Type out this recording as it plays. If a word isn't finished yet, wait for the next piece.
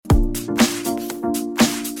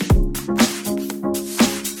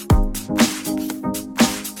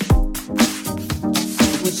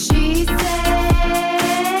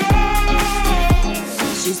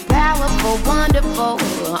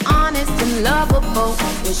unlovable.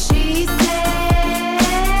 What she said,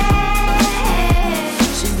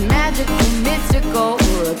 she's magical, mystical,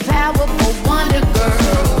 a powerful wonder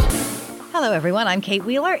girl. Hello, everyone. I'm Kate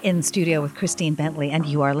Wheeler in studio with Christine Bentley, and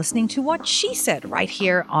you are listening to What She Said right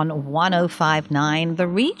here on 105.9 The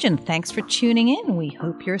Region. Thanks for tuning in. We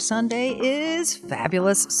hope your Sunday is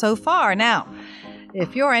fabulous so far. Now,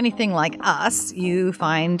 if you're anything like us, you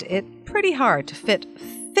find it pretty hard to fit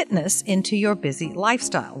fitness into your busy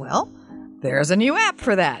lifestyle. Well, there's a new app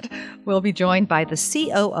for that. We'll be joined by the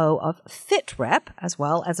COO of FITREP, as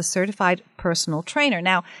well as a certified personal trainer.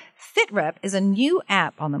 Now, FITREP is a new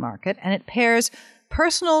app on the market, and it pairs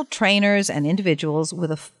personal trainers and individuals with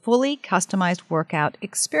a fully customized workout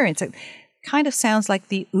experience. It kind of sounds like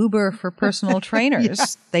the Uber for personal trainers. Yeah.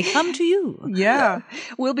 They come to you. Yeah.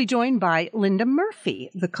 We'll be joined by Linda Murphy,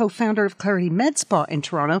 the co-founder of Clarity Medspa in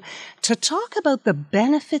Toronto, to talk about the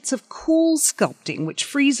benefits of cool sculpting, which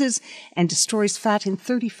freezes and destroys fat in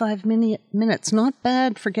 35 minutes. Not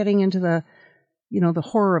bad for getting into the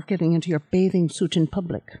horror of getting into your bathing suit in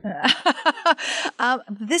public.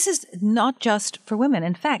 This is not just for women.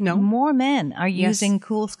 In fact, more men are using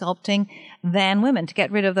cool sculpting than women to get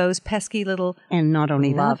rid of those pesky little And not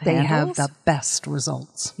only that, they handles. have the best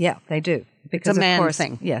results. Yeah, they do. Because it's a man of course,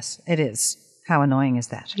 thing. Yes, it is. How annoying is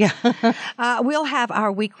that? Yeah. We'll have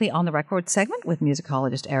our weekly On the Record segment with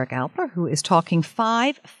musicologist Eric Alper, who is talking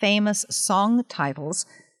 5 famous song titles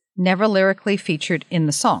never lyrically featured in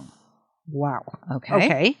the song. Wow.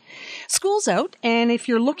 Okay. School's out, and if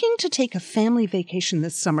you're looking to take a family vacation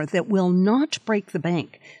this summer that will not break the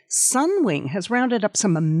bank, Sunwing has rounded up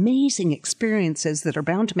some amazing experiences that are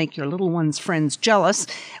bound to make your little one's friends jealous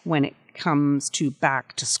when it comes to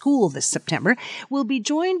back to school this September. We'll be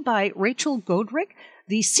joined by Rachel Godric,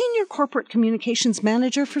 the Senior Corporate Communications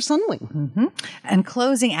Manager for Sunwing. Mm-hmm. And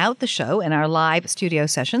closing out the show in our live studio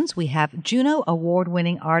sessions, we have Juno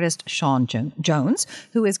Award-winning artist Sean Jones,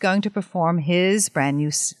 who is going to perform his brand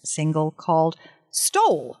new single called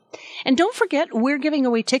Stole. And don't forget, we're giving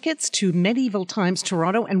away tickets to Medieval Times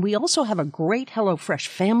Toronto, and we also have a great HelloFresh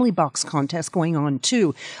Family Box contest going on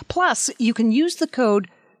too. Plus, you can use the code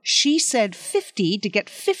She Said 50 to get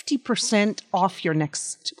 50% off your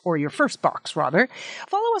next, or your first box, rather.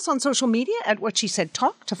 Follow us on social media at What She Said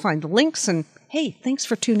Talk to find the links. And hey, thanks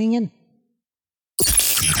for tuning in.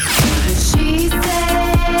 She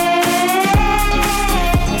said,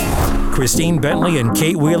 Christine Bentley and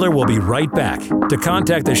Kate Wheeler will be right back. To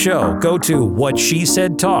contact the show, go to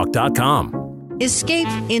whatshesaidtalk.com. Escape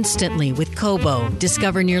instantly with Kobo.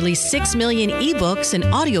 Discover nearly 6 million ebooks and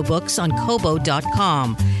audiobooks on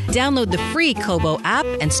Kobo.com. Download the free Kobo app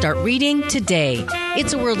and start reading today.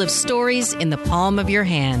 It's a world of stories in the palm of your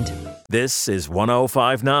hand. This is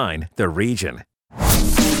 105.9 The Region.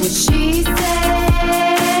 what she said,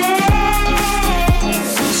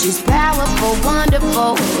 she's powerful,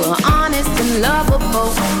 wonderful, honest and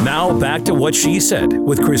lovable. Now back to What She Said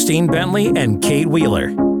with Christine Bentley and Kate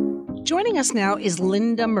Wheeler. Joining us now is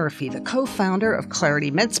Linda Murphy, the co-founder of Clarity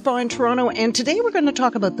Medspa in Toronto, and today we're going to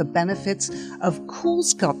talk about the benefits of cool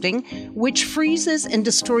sculpting, which freezes and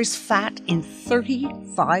destroys fat in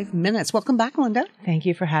 35 minutes. Welcome back, Linda. Thank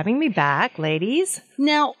you for having me back, ladies.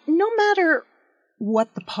 Now, no matter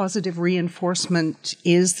what the positive reinforcement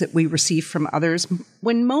is that we receive from others,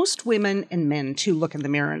 when most women and men too look in the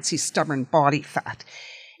mirror and see stubborn body fat,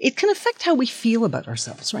 it can affect how we feel about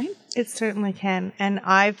ourselves, right? It certainly can. And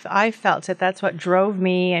I've felt it. That's what drove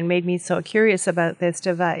me and made me so curious about this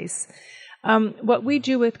device. What we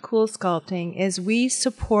do with Cool Sculpting is we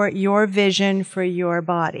support your vision for your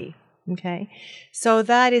body. Okay? So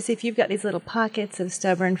that is, if you've got these little pockets of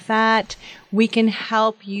stubborn fat, we can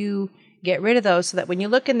help you get rid of those so that when you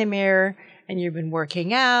look in the mirror and you've been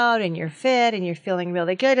working out and you're fit and you're feeling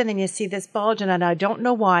really good, and then you see this bulge, and I don't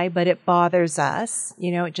know why, but it bothers us.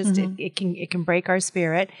 You know, it just it can break our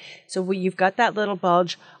spirit. So you've got that little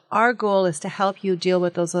bulge. Our goal is to help you deal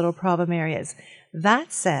with those little problem areas.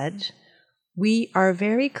 That said, we are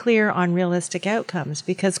very clear on realistic outcomes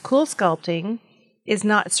because Cool Sculpting is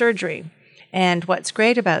not surgery. And what's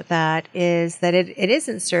great about that is that it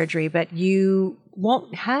isn't surgery, but you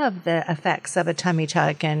won't have the effects of a tummy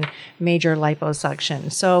tuck and major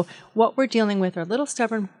liposuction. So what we're dealing with are little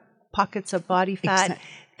stubborn pockets of body fat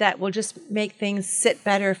that will just make things sit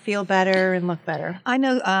better, feel better, and look better. I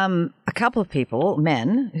know a couple of people,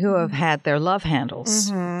 men, who have had their love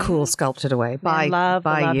handles cool sculpted away by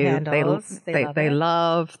you. Handles. They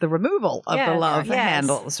love the removal of the love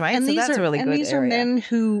handles, right? And so these that's are, a really and good these area. are men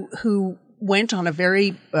who went on a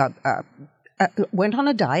very went on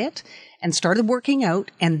a diet and started working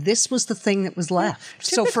out, and this was the thing that was left.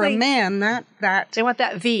 So for a man, that they want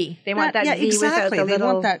that V. They want that V exactly. without the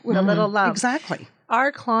little, the little lump. Exactly.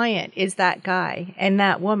 Our client is that guy and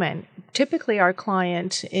that woman. Typically, our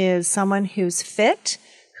client is someone who's fit,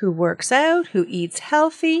 who works out, who eats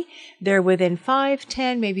healthy. They're within 5,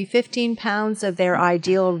 10, maybe 15 pounds of their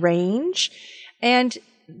ideal range. And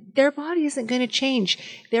their body isn't going to change.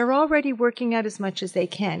 They're already working out as much as they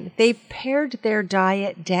can. They've pared their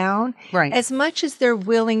diet down as much as they're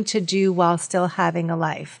willing to do while still having a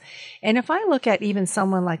life. And if I look at even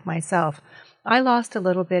someone like myself, I lost a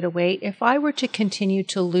little bit of weight. If I were to continue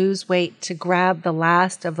to lose weight to grab the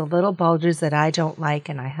last of the little bulges that I don't like,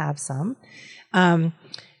 and I have some,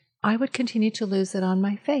 I would continue to lose it on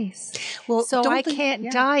my face. Well, so I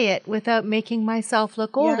can't diet without making myself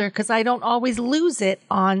look older because I don't always lose it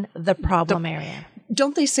on the problem area.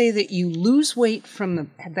 Don't they say that you lose weight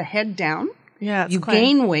from the head down? Yeah, you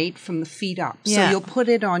gain weight from the feet up. So you'll put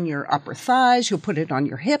it on your upper thighs, you'll put it on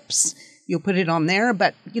your hips, you'll put it on there,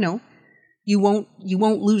 but you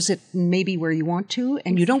won't lose it maybe where you want to,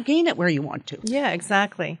 and you don't gain it where you want to. Yeah,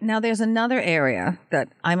 exactly. Now, there's another area that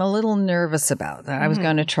I'm a little nervous about that I was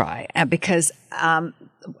going to try because, well,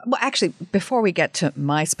 actually, before we get to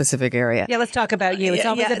my specific area. Yeah, let's talk about you. It's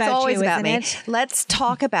always about you, isn't me. it? Let's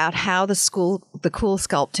talk about how the Cool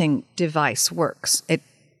Sculpting device works. It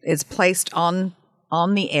is placed on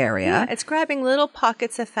the area. Yeah, it's grabbing little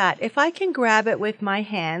pockets of fat. If I can grab it with my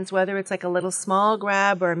hands, whether it's like a little small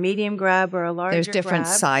grab or a medium grab or a larger grab. There's different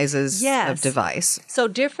sizes of device. So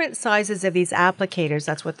different sizes of these applicators,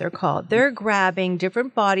 that's what they're called. They're grabbing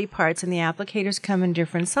different body parts, and the applicators come in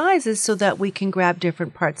different sizes so that we can grab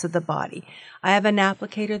different parts of the body. I have an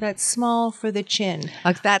applicator that's small for the chin.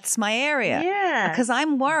 Like that's my area. Yeah. Because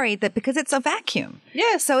I'm worried that because it's a vacuum.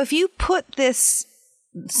 Yeah. So if you put this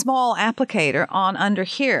small applicator on under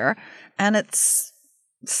here and it's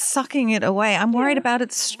sucking it away, I'm worried about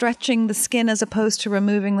it stretching the skin as opposed to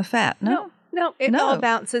removing the fat. No, it all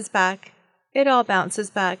bounces back. It all bounces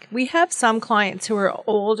back. We have some clients who are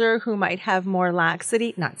older who might have more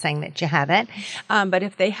laxity. Not saying that you haven't, but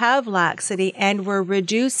if they have laxity and we're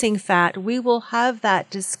reducing fat, we will have that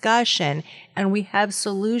discussion, and we have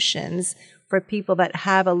solutions for people that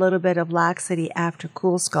have a little bit of laxity after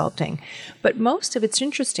Cool Sculpting. But it's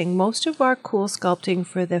interesting, most of our Cool Sculpting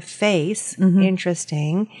for the face,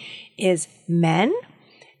 interesting, is men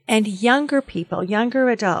and younger people, younger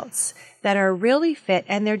adults that are really fit,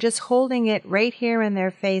 and they're just holding it right here in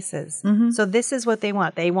their faces. So this is what they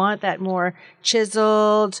want. They want that more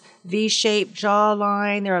chiseled, V-shaped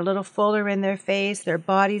jawline. They're a little fuller in their face. Their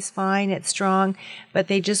body's fine. It's strong. But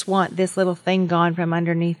they just want this little thing gone from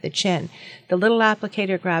underneath the chin. The little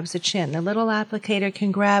applicator grabs the chin. The little applicator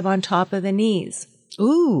can grab on top of the knees.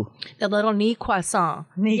 Ooh. The little knee croissant.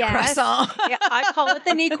 Croissant. Yeah, I call it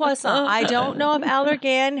the knee croissant. I don't know if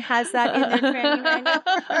Allergan has that in their training manual,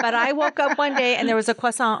 but I woke up one day and there was a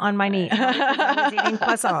croissant on my knee. I was eating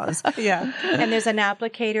croissants. Yeah. And there's an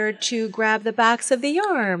applicator to grab the backs of the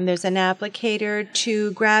arm. There's an applicator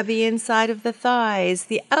to grab the inside of the thighs,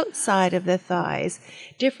 the outside of the thighs.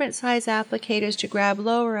 Different size applicators to grab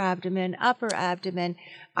lower abdomen, upper abdomen.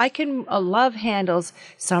 I can love handles.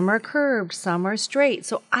 Some are curved, some are straight.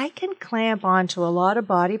 So I can clamp onto a lot of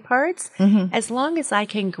body parts as long as I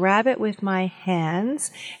can grab it with my hands.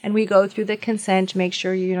 And we go through the consent to make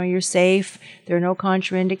sure you're safe. There are no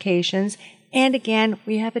contraindications. And again,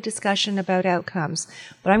 we have a discussion about outcomes.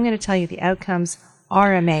 But I'm going to tell you the outcomes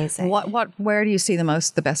are amazing. Where do you see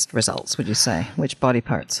the best results, would you say? Which body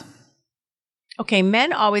parts? Okay,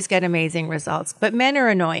 men always get amazing results, but men are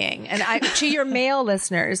annoying. And to your male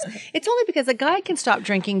listeners, it's only because a guy can stop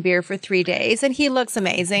drinking beer for 3 days and he looks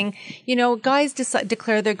amazing. Guys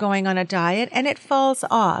declare they're going on a diet and it falls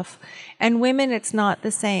off. And women, it's not the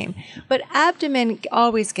same. But abdomen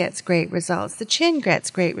always gets great results. The chin gets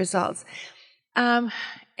great results.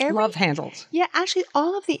 Love handles. Yeah, actually,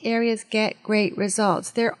 all of the areas get great results.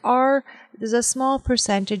 There's a small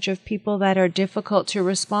percentage of people that are difficult to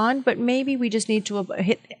respond, but maybe we just need to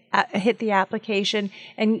hit the application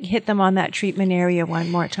and hit them on that treatment area one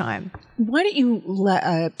more time. Why don't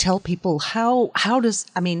you tell people are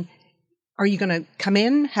you going to come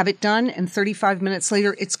in, have it done, and 35 minutes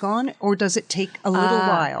later it's gone, or does it take a little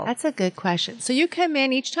while? That's a good question. So you come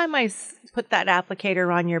in, each time I put that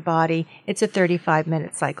applicator on your body, it's a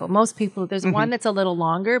 35-minute cycle. Most people, there's one that's a little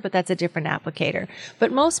longer, but that's a different applicator.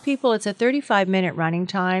 But most people, it's a 35-minute running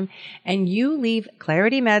time, and you leave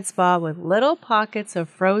Clarity Medspa with little pockets of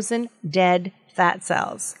frozen, dead fat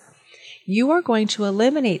cells. you are going to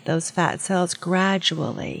eliminate those fat cells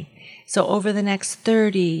gradually. So over the next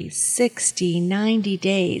 30, 60, 90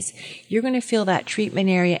 days, you're going to feel that treatment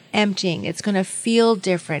area emptying. It's going to feel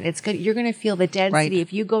different. You're going to feel the density. Right.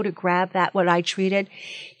 If you go to grab that, what I treated,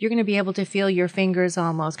 you're going to be able to feel your fingers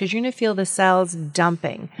almost, because you're going to feel the cells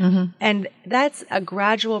dumping. And that's a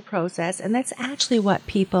gradual process. And that's actually what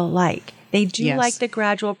people like. They do Yes. like the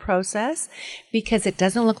gradual process because it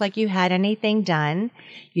doesn't look like you had anything done.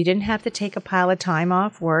 You didn't have to take a pile of time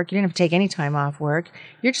off work. You didn't have to take any time off work.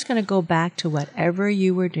 You're just going to go back to whatever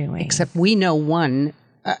you were doing. Except we know one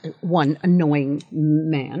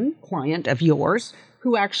annoying client of yours,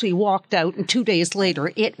 who actually walked out, and 2 days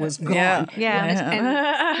later it was gone. Yeah.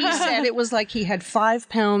 And he said it was like he had 5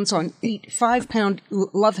 pounds on 5-pound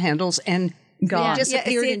love handles and Gone.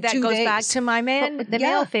 disappeared in 2 days. That goes back to my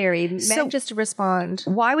male theory. Men just to respond.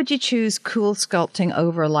 Why would you choose cool sculpting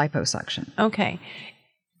over liposuction? Okay.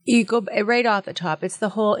 You go right off the top. It's the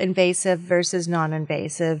whole invasive versus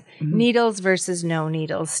non-invasive, needles versus no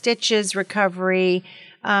needles, stitches, recovery,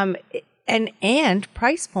 and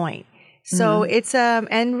price point. So it's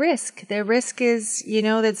and risk. The risk is,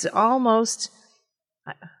 that's almost.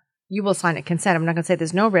 You will sign a consent. I'm not going to say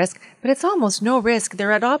there's no risk, but it's almost no risk.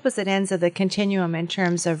 They're at opposite ends of the continuum in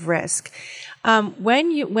terms of risk.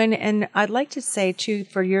 And I'd like to say too,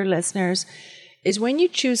 for your listeners, is when you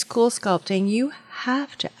choose cool sculpting, you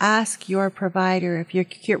have to ask your provider, if you're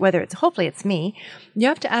hopefully it's me, you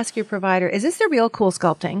have to ask your provider, is this the real cool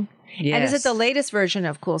sculpting? Yes. And is it the latest version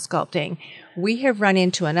of cool sculpting? We have run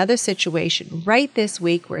into another situation right this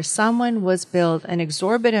week where someone was billed an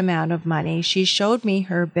exorbitant amount of money. She showed me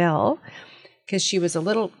her bill because she was a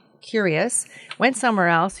little curious, went somewhere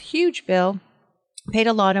else, huge bill, paid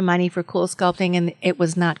a lot of money for cool sculpting, and it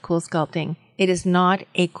was not cool sculpting. It is not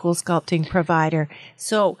a cool sculpting provider.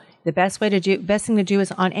 So the best thing to do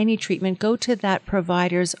is on any treatment, go to that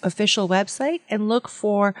provider's official website and look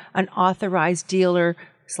for an authorized dealer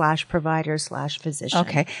 /provider/physician.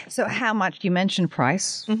 Okay. So how much? You mentioned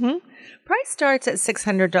price. Price starts at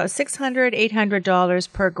 $600,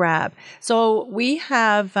 $800 per grab. So we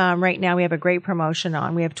have, right now, we have a great promotion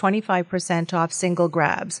on. We have 25% off single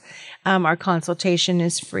grabs. Our consultation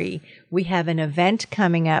is free. We have an event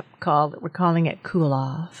coming up we're calling it Cool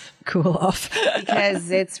Off. Cool off.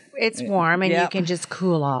 Because it's warm and you can just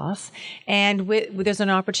cool off. And there's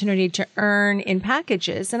an opportunity to earn in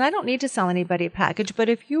packages. And I don't need to sell anybody a package, but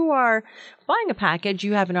if you are buying a package,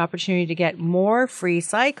 you have an opportunity to get more free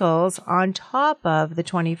cycles on top of the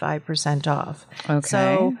 25% off. Okay.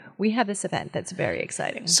 So we have this event that's very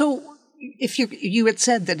exciting. So if you had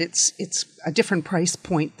said that it's a different price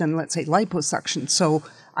point than, let's say, liposuction. So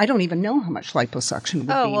I don't even know how much liposuction would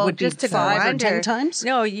be. Well, would just be to go 5 or under. 10 times?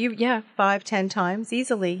 No, 5, 10 times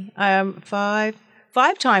easily. 5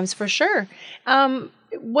 times for sure.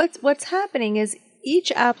 What's happening is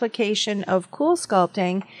each application of cool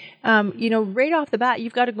sculpting, right off the bat,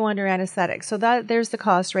 you've got to go under anesthetic. So there's the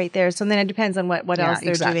cost right there. So then it depends on what else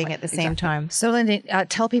they're doing at the same time. So Lindy,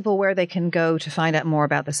 tell people where they can go to find out more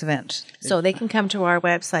about this event. So they can come to our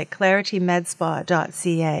website,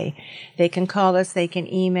 claritymedspa.ca. They can call us. They can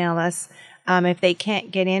email us. If they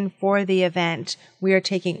can't get in for the event, we are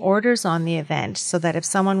taking orders on the event so that if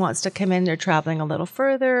someone wants to come in, they're traveling a little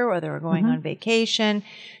further or they're going on vacation,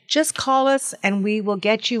 just call us and we will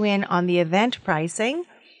get you in on the event pricing.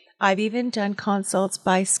 I've even done consults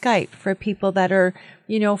by Skype for people that are,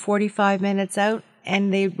 45 minutes out.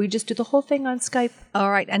 And we just do the whole thing on Skype.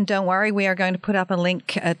 All right. And don't worry, we are going to put up a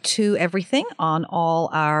link to everything on all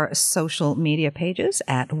our social media pages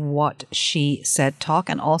at What She Said Talk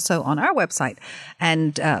and also on our website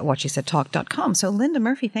and whatshesaidtalk.com. So Linda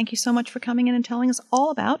Murphy, thank you so much for coming in and telling us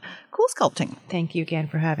all about cool sculpting. Thank you again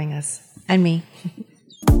for having us. And me.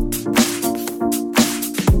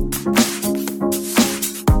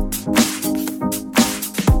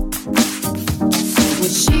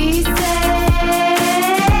 What she said.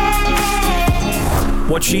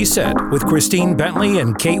 What She Said with Christine Bentley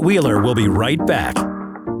and Kate Wheeler will be right back.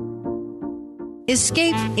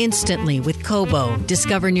 Escape instantly with Kobo.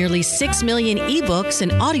 Discover nearly 6 million ebooks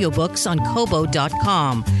and audiobooks on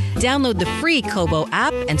Kobo.com. Download the free Kobo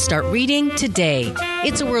app and start reading today.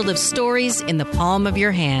 It's a world of stories in the palm of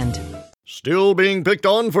your hand. Still being picked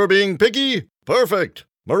on for being picky? Perfect!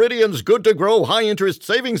 Meridian's Good to Grow high-interest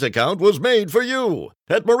savings account was made for you.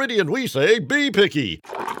 At Meridian, we say be picky.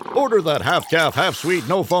 Order that half-calf, half-sweet,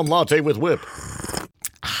 no-foam latte with whip.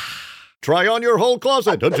 Try on your whole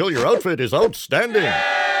closet until your outfit is outstanding.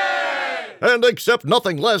 And accept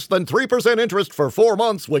nothing less than 3% interest for 4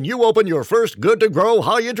 months when you open your first Good to Grow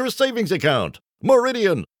high-interest savings account.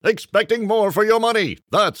 Meridian, expecting more for your money.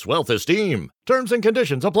 That's wealth esteem. Terms and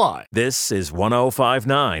conditions apply. This is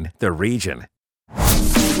 105.9 The Region.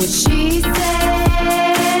 What she said.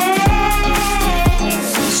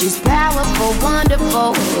 She's powerful,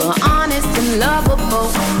 wonderful, honest and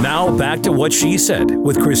lovable. Now back to What She Said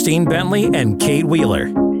with Christine Bentley and Kate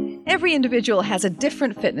Wheeler. Every individual has a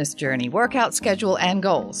different fitness journey, workout schedule, and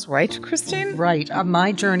goals, right, Christine? Right.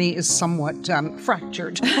 My journey is somewhat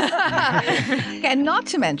fractured. And not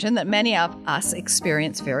to mention that many of us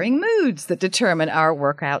experience varying moods that determine our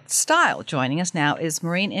workout style. Joining us now is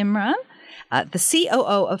Maureen Imran, the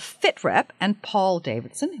COO of FITREP, and Paul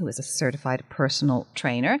Davidson, who is a certified personal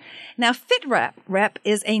trainer. Now, FITREP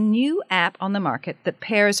is a new app on the market that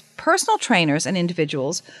pairs personal trainers and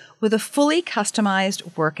individuals with a fully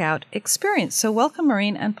customized workout experience. So welcome,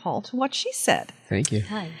 Maureen and Paul, to What She Said. Thank you.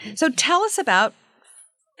 Hi. So tell us about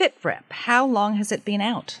FITREP. How long has it been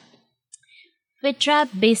out?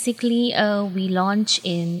 FITREP, basically, we launch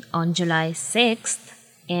on July 6th.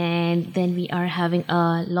 And then we are having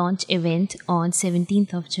a launch event on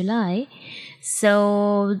 17th of July.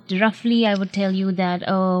 So roughly, I would tell you that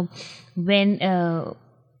when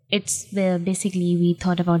basically we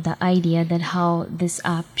thought about the idea that how this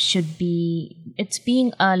app should be. It's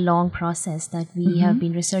being a long process that we have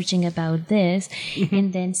been researching about this.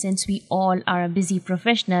 And then since we all are a busy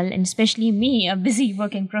professional, and especially me, a busy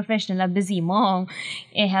working professional, a busy mom,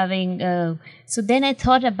 so then I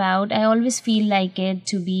thought about, I always feel like it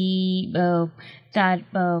to be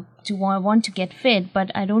to want to get fit, but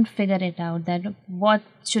I don't figure it out that what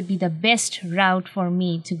should be the best route for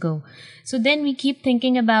me to go. So then we keep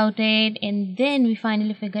thinking about it, and then we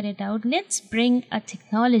finally figure it out. Let's bring a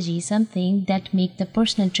technology, something that make the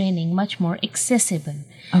personal training much more accessible.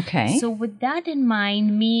 Okay. So with that in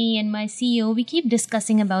mind, me and my CEO, we keep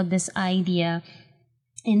discussing about this idea,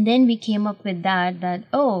 and then we came up with that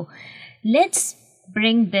let's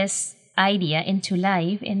bring this idea into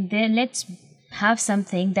life, and then let's have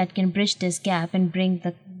something that can bridge this gap and bring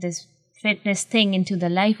this fitness thing into the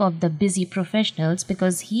life of the busy professionals,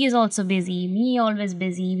 because he is also busy, me always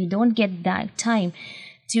busy. We don't get that time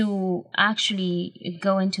to actually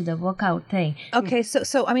go into the workout thing. Okay,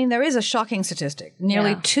 so I mean, there is a shocking statistic.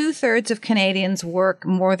 Nearly 2/3 of Canadians work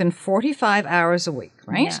more than 45 hours a week,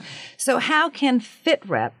 right? Yeah. So how can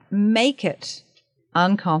FITREP make it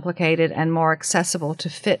uncomplicated and more accessible to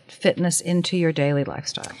fit fitness into your daily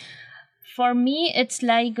lifestyle? For me, it's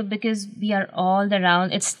like, because we are all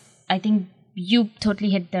around, I think you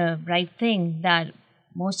totally hit the right thing, that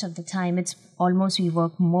most of the time it's almost we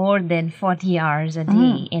work more than 40 hours a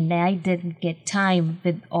day, and I didn't get time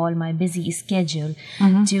with all my busy schedule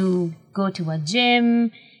to go to a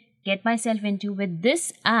gym, get myself into. With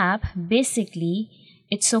this app, basically,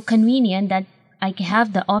 it's so convenient that I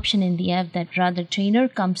have the option in the app that rather trainer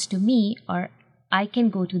comes to me or I can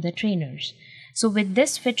go to the trainers. So with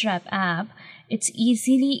this FITREP app, it's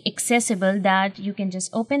easily accessible that you can just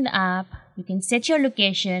open the app, you can set your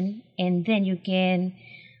location, and then you can,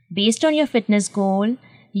 based on your fitness goal,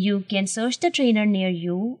 you can search the trainer near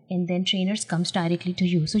you, and then trainers comes directly to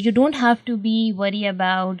you. So you don't have to be worried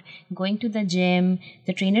about going to the gym.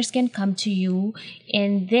 The trainers can come to you,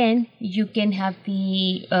 and then you can have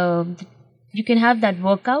that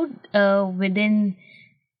workout within.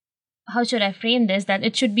 How should I frame this? That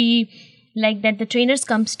it should be like that the trainers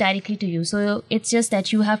comes directly to you. So it's just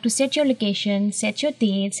that you have to set your location, set your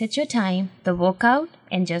date, set your time, the workout,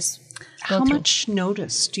 and just go How through. much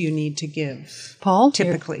notice do you need to give, Paul,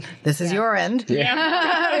 typically? This is your end.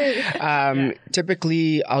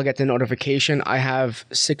 Typically, I'll get the notification. I have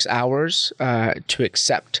 6 hours to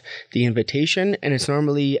accept the invitation, and it's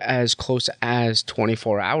normally as close as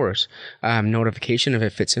 24 hours notification. If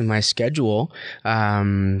it fits in my schedule,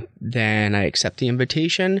 then I accept the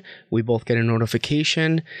invitation. We both get a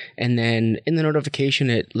notification, and then in the notification,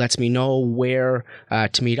 it lets me know where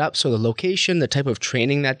to meet up. So the location, the type of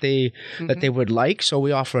training that they would like. So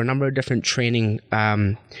we offer a number of different training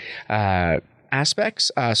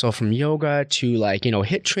aspects. So from yoga to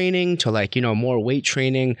HIIT training to more weight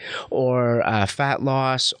training or fat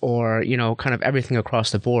loss or, kind of everything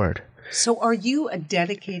across the board. So are you a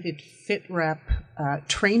dedicated FITREP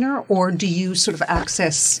trainer, or do you sort of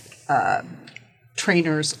access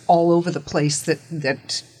trainers all over the place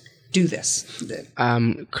that do this?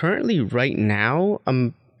 Currently, right now,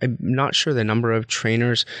 I'm not sure the number of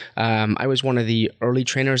trainers. I was one of the early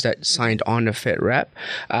trainers that signed on to FITREP.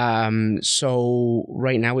 So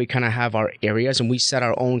right now we kind of have our areas and we set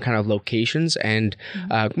our own kind of locations and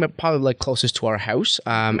probably closest to our house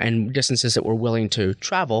and distances that we're willing to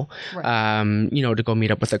travel, to go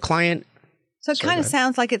meet up with a client. So it kind of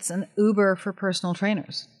sounds like it's an Uber for personal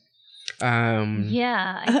trainers.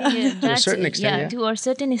 Yeah, I think to a certain extent, to a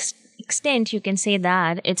certain extent, you can say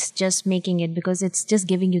that it's just making it because it's just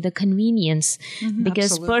giving you the convenience.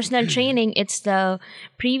 Because personal training,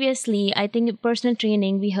 previously, I think personal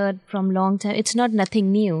training we heard from long time, it's not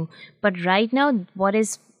nothing new. But right now, what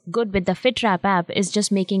is good with the FITREP app is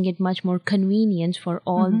just making it much more convenient for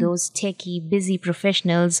all those techie, busy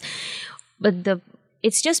professionals. But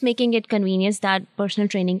it's just making it convenience that personal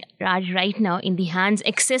training right now in the hands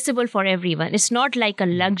accessible for everyone. It's not like a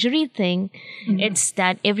luxury thing. It's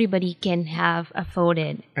that everybody can have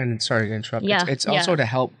afforded. And sorry to interrupt. It's also to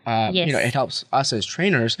help, it helps us as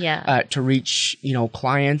trainers to reach,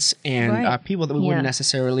 clients and people that we wouldn't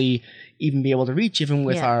necessarily even be able to reach, even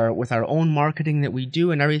with our own marketing that we do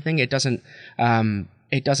and everything. It doesn't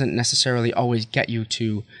necessarily always get you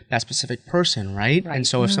to that specific person, right? And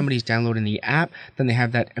so if somebody's downloading the app, then they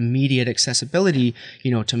have that immediate accessibility,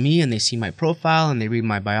 to me, and they see my profile and they read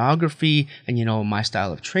my biography and, my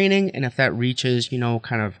style of training. And if that reaches,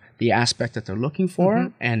 kind of the aspect that they're looking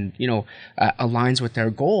for and, aligns with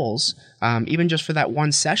their goals, even just for that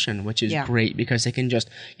one session, which is great because they can just,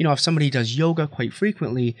 if somebody does yoga quite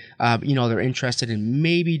frequently, they're interested in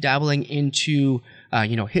maybe dabbling into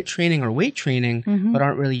HIIT training or weight training, but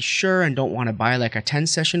aren't really sure and don't want to buy like a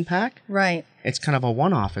 10-session pack. Right. It's kind of a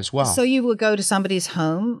one-off as well. So you would go to somebody's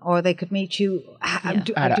home, or they could meet you at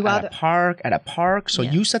a park. So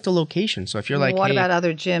you set the location. So if you're like, what about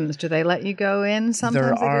other gyms? Do they let you go in?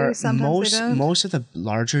 Sometimes they do. Sometimes they don't. Most of the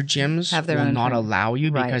larger gyms will not allow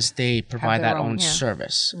you because they provide that own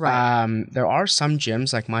service. Right. There are some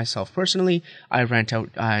gyms, like myself personally, I rent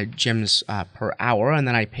out gyms per hour, and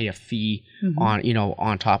then I pay a fee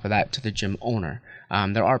on top of that to the gym owner.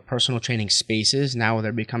 There are personal training spaces now.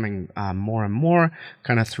 They're becoming more and more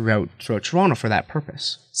kind of throughout Toronto for that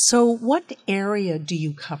purpose. So what area do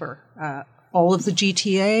you cover? All of the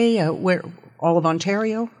GTA? Where? All of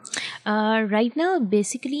Ontario? Right now,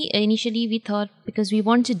 basically, initially we thought because we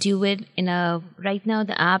want to do it right now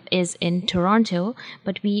the app is in Toronto,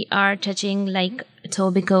 but we are touching like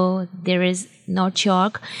Etobicoke, there is North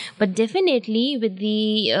York, but definitely with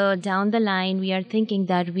the down the line, we are thinking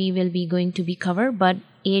that we will be going to be covered, but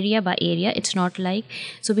area by area, it's not like,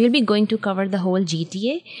 so we'll be going to cover the whole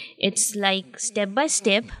GTA. It's like step by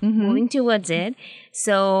step moving towards it.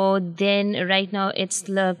 So then right now it's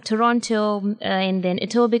Toronto and then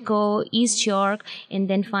Etobicoke, East York, and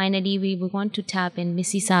then finally we want to tap in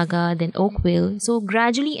Mississauga, then Oakville. So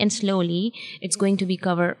gradually and slowly it's going to be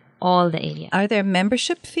cover all the area. Are there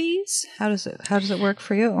membership fees? How does it work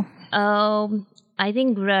for you? I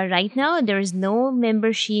think right now there is no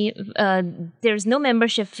membership. There's no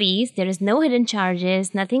membership fees. There is no hidden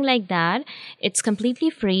charges. Nothing like that. It's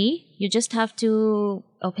completely free. You just have to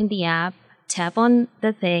open the app, tap on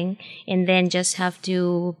the thing, and then just have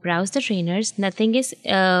to browse the trainers. Nothing is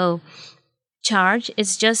charged.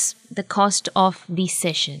 It's just the cost of the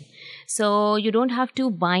session. So you don't have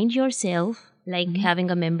to bind yourself like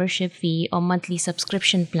having a membership fee or monthly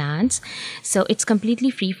subscription plans. So it's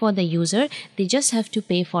completely free for the user. They just have to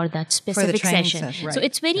pay for that specific session. Right. So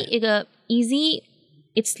it's very easy.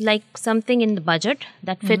 It's like something in the budget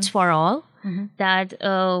that fits for all. That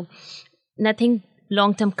nothing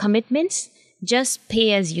long-term commitments, just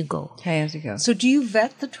pay as you go. Pay as you go. So do you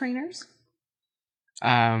vet the trainers?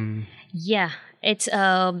 Yeah, it's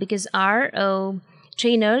because our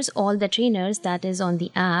trainers, all the trainers that is on the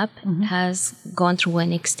app has gone through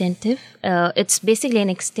an extensive, it's basically an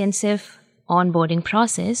extensive onboarding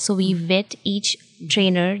process. So we vet each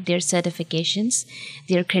trainer, their certifications,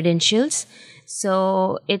 their credentials.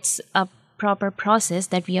 So it's a proper process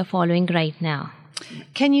that we are following right now.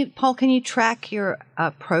 Paul, can you track your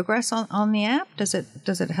progress on the app? Does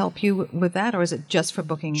it help you with that, or is it just for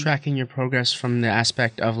booking? Tracking your progress from the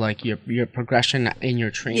aspect of like your progression in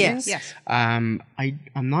your training. Yes. I'm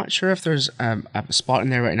not sure if there's a spot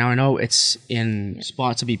in there right now. I know it's in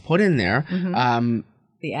spots to be put in there.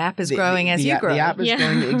 The app is growing as you grow. The app is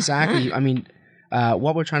growing, exactly. I mean,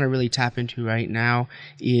 what we're trying to really tap into right now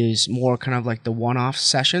is more kind of like the one-off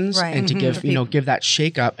sessions, and to give give that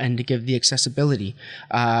shake up and to give the accessibility.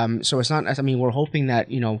 So it's not. I mean, we're hoping that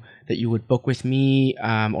that you would book with me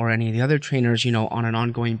or any of the other trainers, on an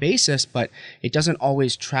ongoing basis. But it doesn't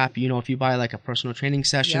always trap. If you buy like a personal training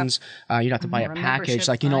sessions, you'd have to buy a package,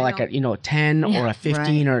 like like a 10 or a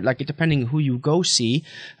 15 or like depending who you go see.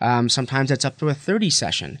 Sometimes it's up to a 30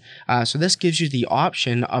 session. So this gives you the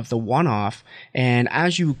option of the one-off. And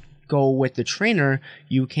as you go with the trainer,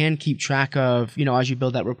 you can keep track of, as you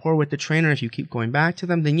build that rapport with the trainer, if you keep going back to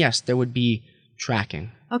them, then yes, there would be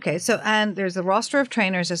tracking. Okay, so and there's a roster of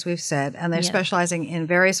trainers, as we've said, and they're specializing in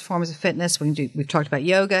various forms of fitness. We've talked about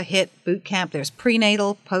yoga, HIIT, boot camp. There's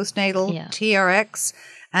prenatal, postnatal, TRX,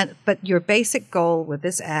 but your basic goal with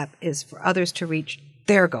this app is for others to reach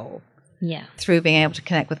their goal. Yeah. Through being able to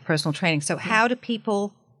connect with personal training. So how do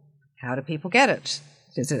people get it?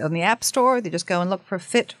 Is it on the App Store? They just go and look for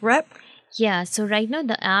FITREP? Yeah, so right now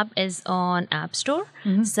the app is on App Store.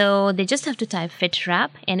 So they just have to type FITREP,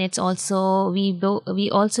 and it's also we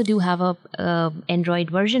also do have a Android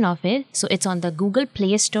version of it. So it's on the Google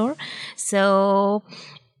Play Store. So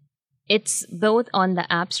it's both on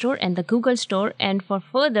the App Store and the Google Store. And for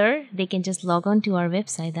further, they can just log on to our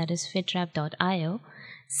website, that is fitrep.io.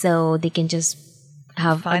 So they can just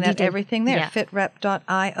find out everything there.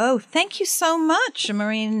 fitrep.io. Thank you so much,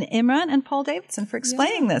 Maureen Imran and Paul Davidson, for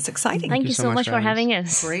explaining this. Exciting. Thank you so much for having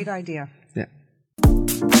us. Great idea. Yeah.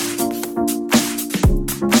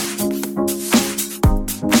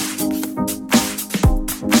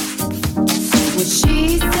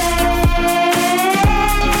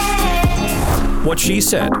 What She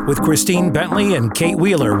Said with Christine Bentley and Kate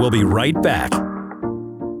Wheeler will be right back.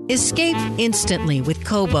 Escape instantly with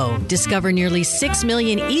Kobo. Discover nearly 6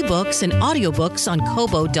 million ebooks and audiobooks on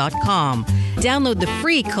Kobo.com. Download the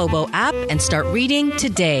free Kobo app and start reading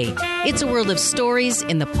today. It's a world of stories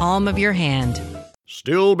in the palm of your hand.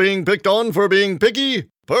 Still being picked on for being picky?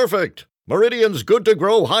 Perfect! Meridian's Good to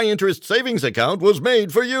Grow High Interest Savings Account was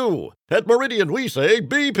made for you. At Meridian, we say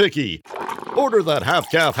be picky. Order that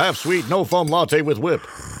half-calf, half-sweet, no-foam latte with whip.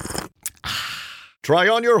 Try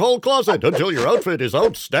on your whole closet until your outfit is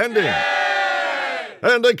outstanding.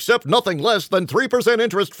 And accept nothing less than 3%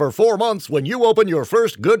 interest for 4 months when you open your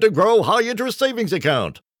first Good to Grow High Interest Savings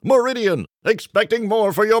Account. Meridian, expecting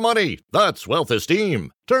more for your money. That's Wealth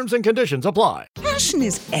Esteem. Terms and conditions apply. Passion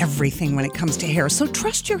is everything when it comes to hair, so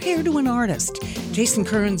trust your hair to an artist. Jason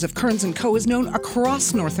Kearns of Kearns & Co. is known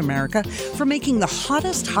across North America for making the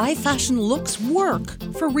hottest high-fashion looks work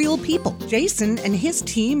for real people. Jason and his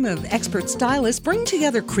team of expert stylists bring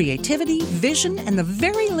together creativity, vision, and the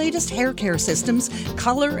very latest hair care systems,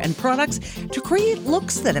 color, and products to create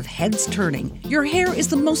looks that have heads turning. Your hair is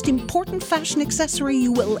the most important fashion accessory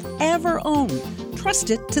you will ever own.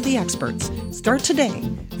 Trust it to the experts. Start today.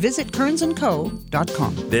 Visit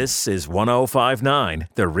kearnsandco.com. This is 105.9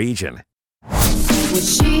 The Region. What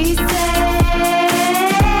she said.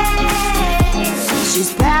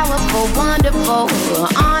 She's powerful, wonderful,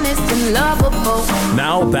 honest and lovable.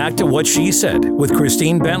 Now back to What She Said with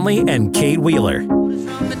Christine Bentley and Kate Wheeler.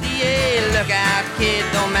 Look out, kid,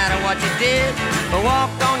 don't matter what you did. But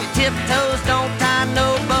walk on your tiptoes, don't tie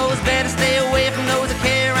no bows. Better stay away from those that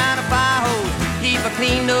carry around a fire hose. Keep a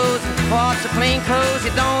clean nose, wash your plain clothes. You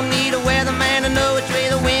don't need a weatherman to know which way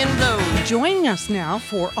the wind blows. Joining us now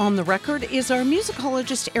for On the Record is our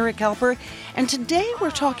musicologist Eric Alper, and today we're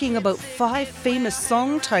talking about 5 famous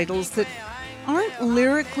song titles that aren't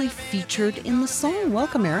lyrically featured in the song.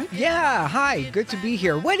 Welcome, Eric. Yeah, hi, good to be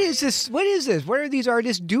here. What is this? What are these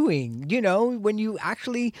artists doing? You know, when you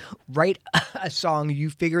actually write a song, you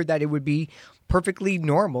figure that it would be perfectly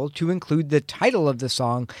normal to include the title of the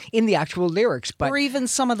song in the actual lyrics, but or even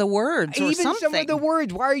some of the words, or even something. some of the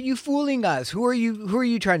words. Why are you fooling us? Who are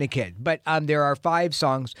you trying to kid? But there are 5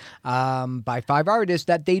 songs by 5 artists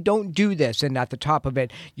that they don't do this, and at the top of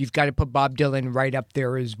it, you've got to put Bob Dylan right up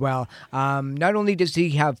there as well. Not only does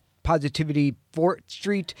he have Positivity 4th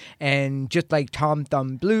Street and Just Like Tom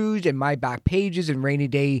Thumb Blues and My Back Pages and Rainy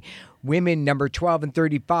Day Women number 12 and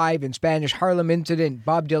 35 and Spanish Harlem Incident,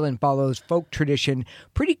 Bob Dylan follows folk tradition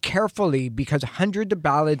pretty carefully because hundreds of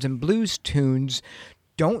ballads and blues tunes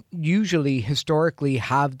don't usually historically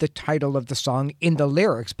have the title of the song in the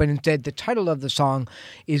lyrics, but instead the title of the song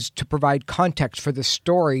is to provide context for the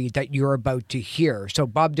story that you're about to hear. So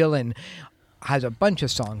Bob Dylan has a bunch of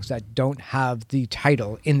songs that don't have the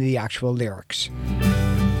title in the actual lyrics.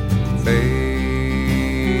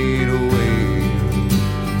 Fade away,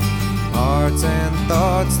 hearts and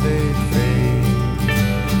thoughts they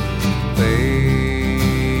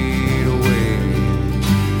fade away.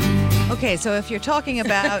 Okay, so if you're talking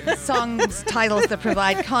about songs titles that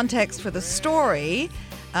provide context for the story,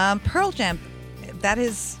 Pearl Jam, that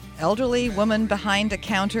is elderly woman behind a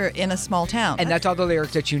counter in a small town. And that's all the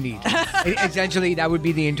lyrics that you need. Essentially, that would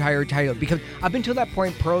be the entire title. Because up until that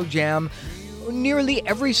point, Pearl Jam, nearly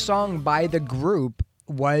every song by the group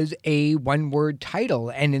was a one-word title,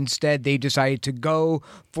 and instead they decided to go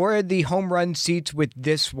for the home run seats with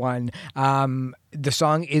this one. The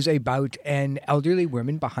song is about an elderly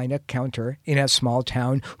woman behind a counter in a small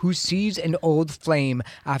town who sees an old flame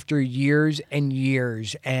after years and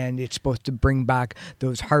years, and it's supposed to bring back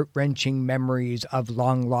those heart-wrenching memories of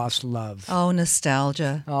long-lost love. Oh,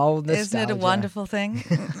 nostalgia. Oh, nostalgia. Isn't it a wonderful thing?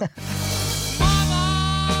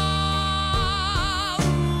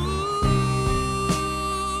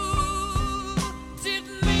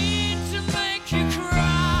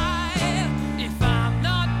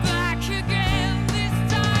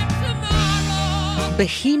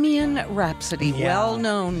 Bohemian Rhapsody, well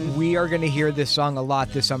known. We are going to hear this song a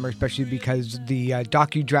lot this summer, especially because the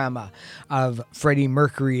docudrama of Freddie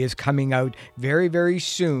Mercury is coming out very, very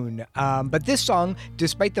soon. But this song,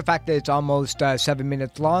 despite the fact that it's almost 7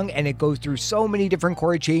 minutes long and it goes through so many different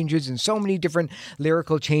chord changes and so many different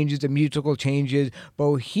lyrical changes and musical changes,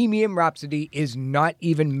 Bohemian Rhapsody is not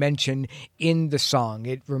even mentioned in the song.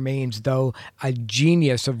 It remains, though, a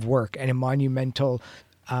genius of work and a monumental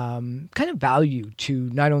kind of value to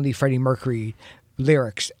not only Freddie Mercury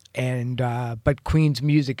lyrics and but Queen's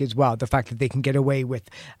music as well. The fact that they can get away with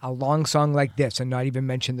a long song like this and not even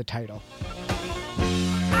mention the title.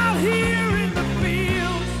 Out here in the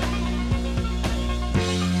fields,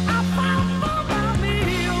 I found for my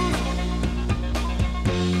meals.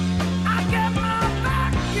 I get my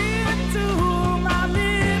back into my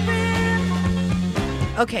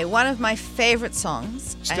living. Okay, one of my favorite songs.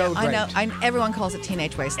 Still I know great. everyone calls it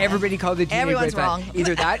Teenage Wasteland. Everybody calls it Teenage Everyone's Wasteland. wrong.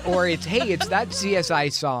 Either that or it's, hey, it's that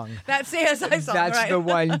CSI song. That CSI song, That's right. the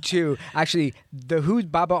one, too. Actually, The Who's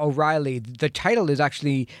Baba O'Reilly, the title is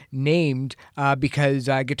actually named because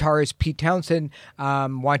guitarist Pete Townsend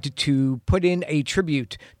wanted to put in a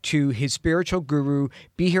tribute to his spiritual guru,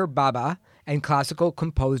 Bihar Baba, and classical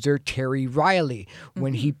composer Terry Riley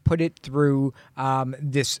when he put it through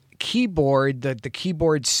this keyboard, the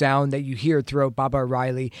keyboard sound that you hear throughout Baba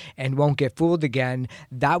O'Reilly and Won't Get Fooled Again.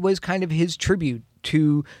 That was kind of his tribute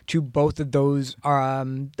to both of those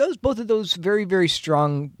very, very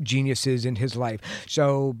strong geniuses in his life.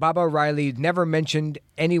 So Baba O'Reilly never mentioned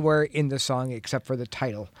anywhere in the song except for the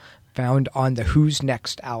title, found on the Who's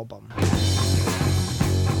Next album.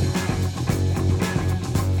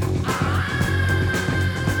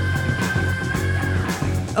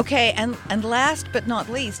 Okay, and last but not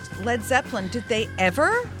least, Led Zeppelin. Did they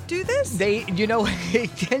ever do this? It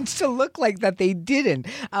tends to look like that they didn't.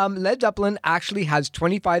 Led Zeppelin actually has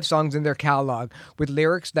 25 songs in their catalog with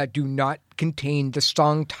lyrics that do not contain the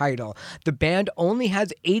song title. The band only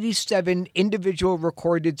has 87 individual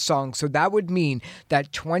recorded songs, so that would mean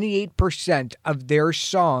that 28% of their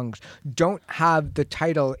songs don't have the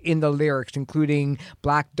title in the lyrics, including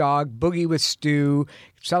Black Dog, Boogie with Stu,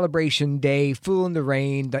 Celebration Day, Fool in the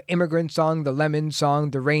Rain, the Immigrant Song, the Lemon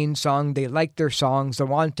Song, the Rain Song, They Like Their Songs, the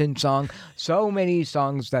Wanton Song. So many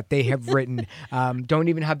songs that they have written don't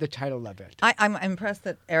even have the title of it. I'm impressed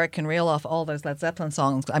that Eric can reel off all those Led Zeppelin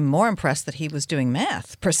songs. I'm more impressed that he was doing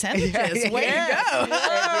math. Percentages. Way to go.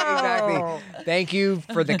 Exactly. Thank you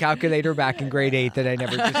for the calculator back in grade 8 that I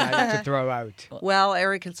never decided to throw out. Well,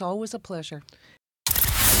 Eric, it's always a pleasure.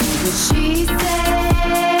 She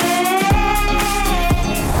said.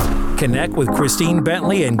 Connect with Christine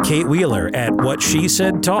Bentley and Kate Wheeler at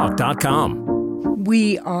whatshesaidtalk.com.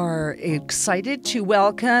 We are excited to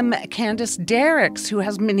welcome Candace Derricks, who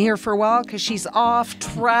hasn't been here for a while because she's off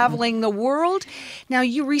traveling the world. Now,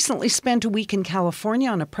 you recently spent a week in California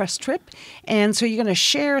on a press trip, and so you're going to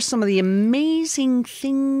share some of the amazing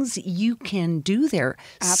things you can do there.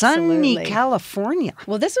 Absolutely. Sunny California.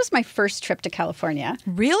 Well, this was my first trip to California.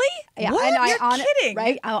 Really? Yeah, What? and You're kidding.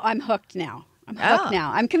 Right? I'm hooked now. I'm hooked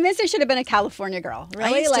now. I'm convinced I should have been a California girl.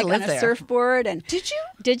 Really? used to like live on a there. surfboard. And Did you?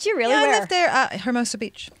 Did you really? Yeah, Where? I lived there, Hermosa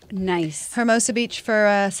Beach. Nice. Hermosa Beach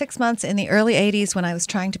for 6 months in the early 80s when I was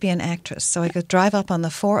trying to be an actress. So I could drive up on the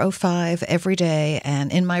 405 every day and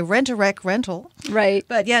in my rent-a-wreck rental. Right.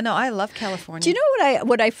 But yeah, no, I love California. Do you know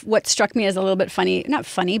what struck me as a little bit funny, not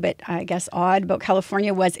funny, but I guess odd about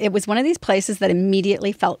California was it was one of these places that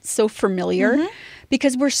immediately felt so familiar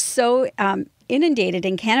because we're so inundated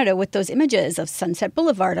in Canada with those images of Sunset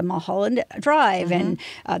Boulevard and Mulholland Drive and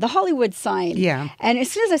the Hollywood sign. Yeah. And as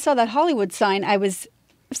soon as I saw that Hollywood sign, I've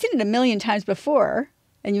seen it a million times before.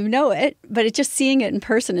 And you know it, but it just seeing it in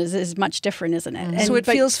person is much different, isn't it? And, So it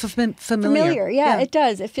feels familiar. familiar. Yeah, it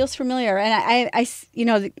does. It feels familiar. And I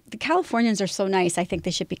the Californians are so nice. I think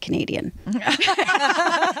they should be Canadian. But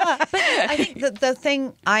I think the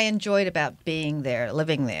thing I enjoyed about being there,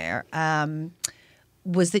 living there,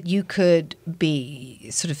 was that you could be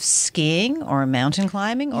sort of skiing or mountain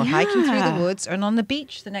climbing or hiking through the woods and on the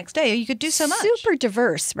beach the next day. You could do so much. Super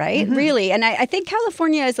diverse, right? Really. And I think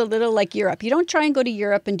California is a little like Europe. You don't try and go to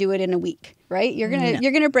Europe and do it in a week, right? You're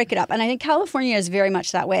gonna break it up. And I think California is very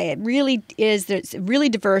much that way. It really is. It's really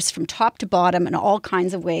diverse from top to bottom in all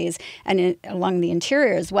kinds of ways, and along the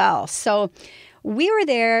interior as well. So we were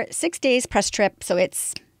there 6 days press trip. So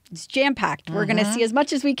it's jam-packed. We're going to see as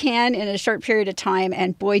much as we can in a short period of time.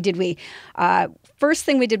 And boy, did we. First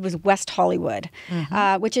thing we did was West Hollywood,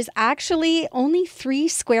 which is actually only 3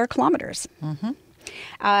 square kilometers.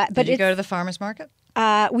 Did you go to the farmer's market?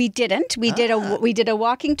 We didn't. We did a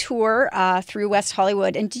walking tour through West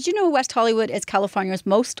Hollywood. And did you know West Hollywood is California's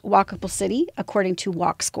most walkable city according to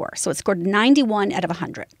Walk Score? So it scored 91 out of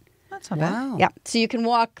 100. That's not bad. Yeah. So you can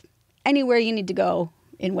walk anywhere you need to go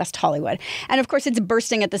in West Hollywood. And of course, it's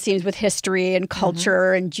bursting at the seams with history and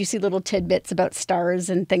culture and juicy little tidbits about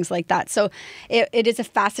stars and things like that. So it is a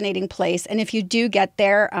fascinating place. And if you do get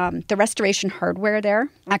there, the Restoration Hardware there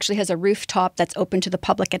actually has a rooftop that's open to the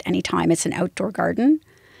public at any time. It's an outdoor garden,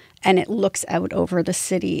 and it looks out over the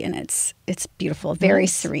city, and it's beautiful, very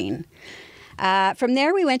serene. From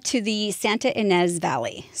there, we went to the Santa Ynez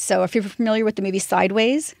Valley. So if you're familiar with the movie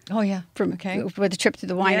Sideways. Oh, yeah. With the trip to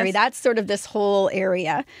the winery, Yes. that's sort of this whole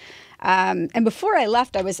area. And before I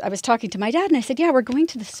left, I was talking to my dad, and I said, yeah, we're going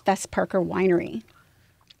to this Fess Parker winery.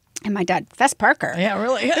 And my dad, Fess Parker. Yeah,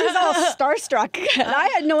 really? He was all starstruck. And I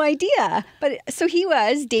had no idea. But so he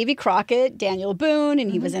was Davy Crockett, Daniel Boone,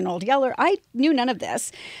 and he was in Old Yeller. I knew none of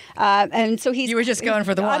this. And so You were just going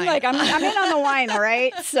for the wine. I'm like, I'm in on the wine, all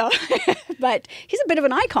right? So, but he's a bit of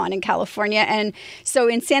an icon in California. And so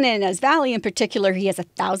in Santa Ynez Valley in particular, he has a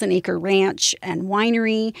 1,000-acre ranch and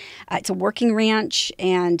winery. It's a working ranch.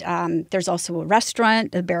 And there's also a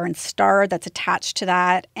restaurant, the Bear and Star, that's attached to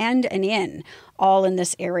that, and an inn, all in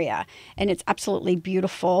this area. And it's absolutely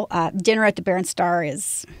beautiful. Dinner at the Bear and Star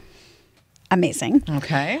is amazing.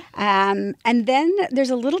 Okay. And then there's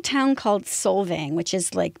a little town called Solvang, which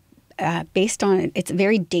is like based on, it's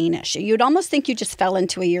very Danish. You'd almost think you just fell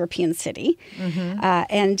into a European city.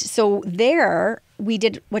 And so there we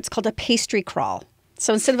did what's called a pastry crawl.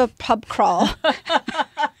 So instead of a pub crawl.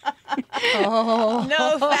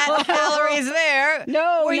 No fat calories there.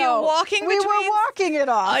 No, Were you walking We between? were walking it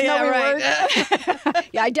off. Oh, yeah, no, we right. weren't.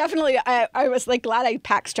 Yeah, I definitely, I was like glad I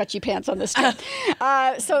packed stretchy pants on this trip.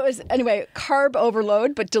 So it was, anyway, carb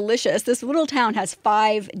overload, but delicious. This little town has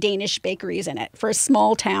 5 Danish bakeries in it for a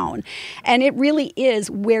small town. And it really is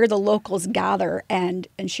where the locals gather and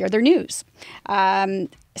share their news. And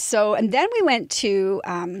then we went to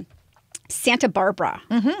Santa Barbara.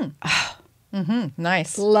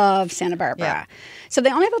 Nice. Love Santa Barbara. Yeah. So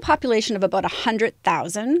they only have a population of about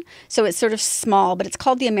 100,000. So it's sort of small, but it's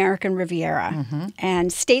called the American Riviera.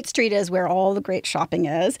 And State Street is where all the great shopping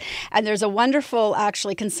is. And there's a wonderful,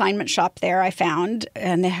 actually, consignment shop there I found.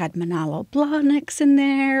 And they had Manolo Blahniks in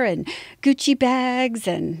there and Gucci bags.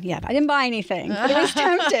 And yeah, I didn't buy anything, but it was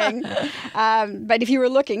tempting. But if you were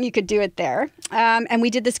looking, you could do it there. And we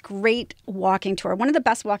did this great walking tour. One of the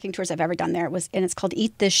best walking tours I've ever done there and it's called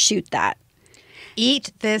Eat This, Shoot That.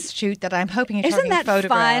 Eat this, shoot that. I'm hoping you're Isn't talking that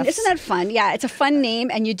photographs. fun? Isn't that fun? Yeah, it's a fun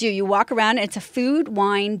name, and you walk around. It's a food,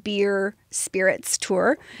 wine, beer, spirits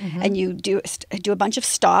tour, and you do a bunch of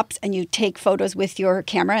stops, and you take photos with your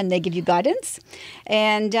camera, and they give you guidance,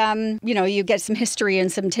 and you get some history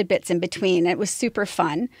and some tidbits in between. It was super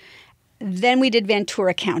fun. Then we did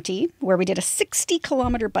Ventura County, where we did a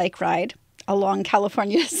 60-kilometer bike ride along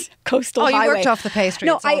California's coastal highway. Oh, you worked off the pastry.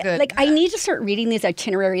 No, it's all good. I need to start reading these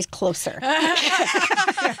itineraries closer. I'm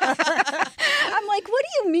like, what do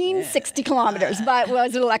you mean 60 kilometers? But it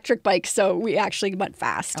was an electric bike, so we actually went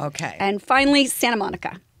fast. Okay. And finally, Santa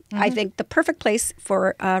Monica. I think the perfect place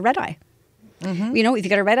for red eye. If you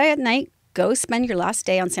get a red eye at night, go spend your last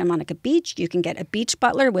day on Santa Monica Beach. You can get a beach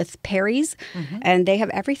butler with Perry's, and they have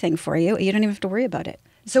everything for you. You don't even have to worry about it.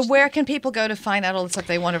 So where can people go to find out all the stuff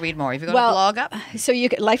they want to read more? Have you got a blog up? So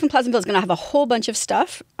Life in Pleasantville is going to have a whole bunch of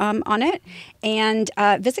stuff on it. And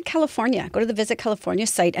Visit California. Go to the Visit California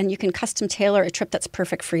site, and you can custom tailor a trip that's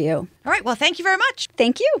perfect for you. All right. Well, thank you very much.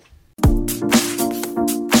 Thank you.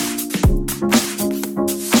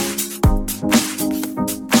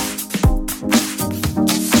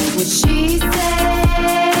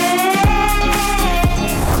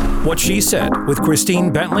 What She Said with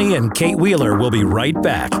Christine Bentley and Kate Wheeler will be right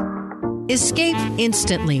back. Escape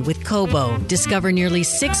instantly with Kobo. Discover nearly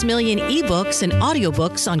 6 million ebooks and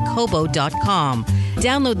audiobooks on Kobo.com.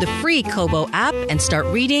 Download the free Kobo app and start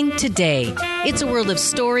reading today. It's a world of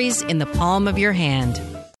stories in the palm of your hand.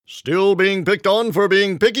 Still being picked on for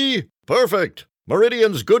being picky? Perfect.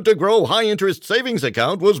 Meridian's Good to Grow high interest savings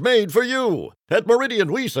account was made for you. At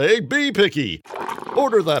Meridian, we say be picky.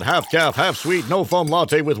 Order that half-calf, half-sweet, no-foam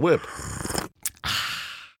latte with whip.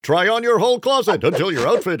 Try on your whole closet until your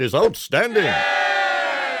outfit is outstanding.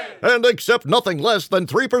 And accept nothing less than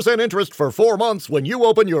 3% interest for 4 months when you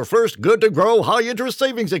open your first Good to Grow high interest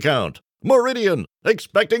savings account. Meridian,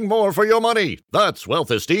 expecting more for your money. That's wealth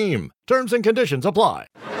esteem. Terms and conditions apply.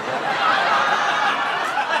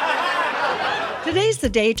 Today's the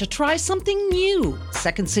day to try something new.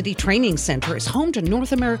 Second City Training Center is home to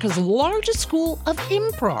North America's largest school of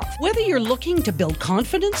improv. Whether you're looking to build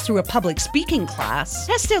confidence through a public speaking class,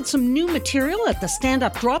 test out some new material at the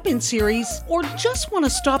Stand-Up Drop-In series, or just want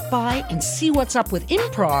to stop by and see what's up with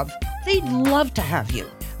improv, they'd love to have you.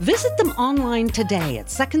 Visit them online today at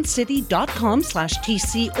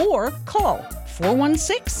secondcity.com/TC or call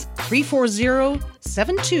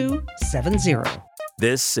 416-340-7270.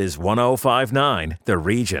 This is 105.9 The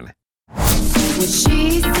Region. What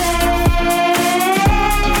she said,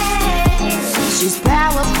 she's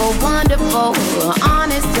powerful, wonderful,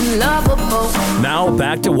 honest and lovable. Now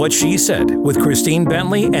back to What She Said with Christine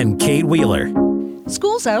Bentley and Kate Wheeler.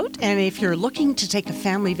 School's out, and if you're looking to take a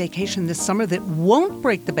family vacation this summer that won't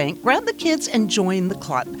break the bank, grab the kids and join the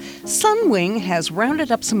club. Sunwing has rounded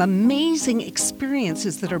up some amazing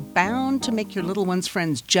experiences that are bound to make your little one's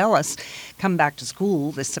friends jealous come back to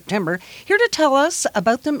school this September. Here to tell us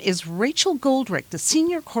about them is Rachel Goldrick, the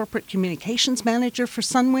Senior Corporate Communications Manager for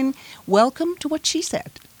Sunwing. Welcome to What She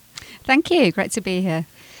Said. Thank you. Great to be here.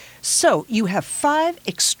 So, you have 5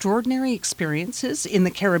 extraordinary experiences in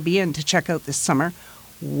the Caribbean to check out this summer.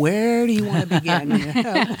 Where do you want to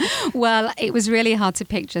begin? Well, it was really hard to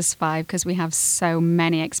pick just 5 because we have so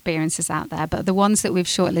many experiences out there. But the ones that we've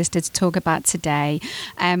shortlisted to talk about today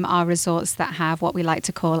are resorts that have what we like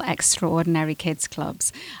to call extraordinary kids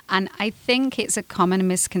clubs. And I think it's a common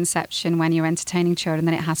misconception when you're entertaining children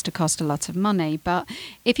that it has to cost a lot of money. But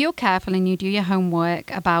if you're careful and you do your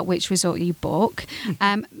homework about which resort you book,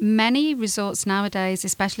 many resorts nowadays,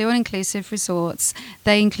 especially all-inclusive resorts,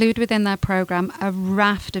 they include within their program a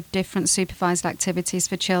raft of different supervised activities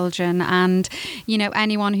for children. And, you know,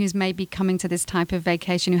 anyone who's maybe coming to this type of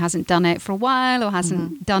vacation who hasn't done it for a while or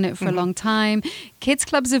hasn't done it for a long time, kids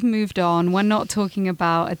clubs have moved on. We're not talking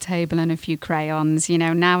about a table and a few crayons. You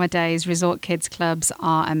know, nowadays resort kids clubs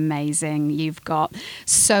are amazing. You've got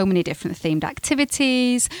so many different themed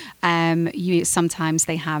activities. Sometimes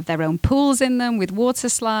they have their own pools in them with water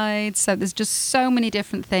slides. So there's just so many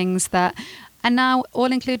different things that are now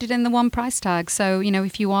all included in the one price tag. So, you know,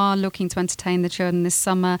 if you are looking to entertain the children this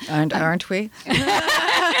summer... Aren't we? And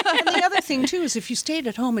the other thing, too, is if you stayed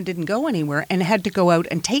at home and didn't go anywhere and had to go out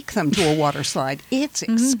and take them to a water slide, it's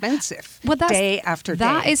expensive day after day.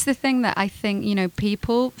 That is the thing that I think, you know,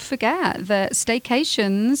 people forget, that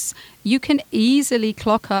staycations, you can easily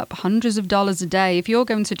clock up hundreds of dollars a day. If you're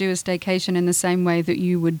going to do a staycation in the same way that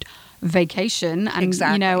you would vacation and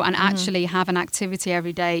you know, and actually have an activity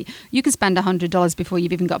every day, you can spend $100 before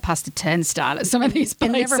you've even got past a turnstile at some of these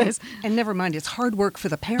places. And never mind, it's hard work for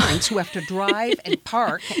the parents who have to drive and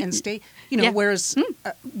park and stay. You know, whereas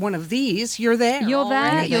one of these, you're there. You're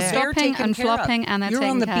there. You're They're stopping and flopping, and they're you're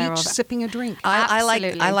taking on the care beach of. sipping a drink.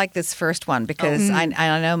 I like this first one because I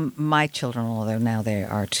know my children, although now they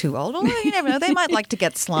are too old, although you never know, they might like to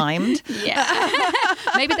get slimed. Yeah,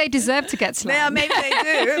 maybe they deserve to get slimed. Yeah, maybe they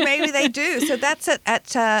do. Maybe they do. So that's at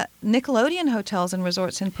Nickelodeon Hotels and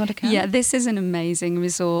Resorts in Punta Cana. Yeah, this is an amazing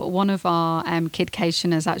resort. One of our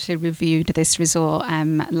kidcationers actually reviewed this resort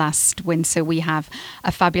last winter. We have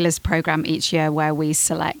a fabulous program each year where we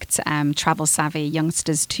select travel-savvy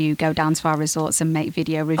youngsters to go down to our resorts and make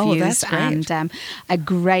video reviews. Oh, that's great. And a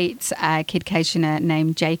great kidcationer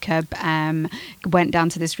named Jacob went down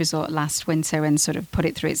to this resort last winter and sort of put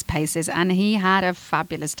it through its paces. And he had a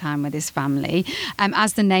fabulous time with his family.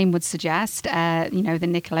 As the name would suggest, you know, the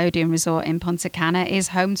Nickelodeon Resort in Punta Cana is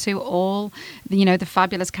home to all, you know, the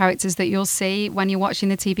fabulous characters that you'll see when you're watching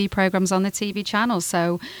the TV programs on the TV channel.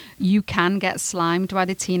 So you can get slimed by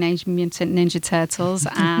the Teenage Mutant Ninja Turtles,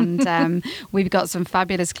 and we've got some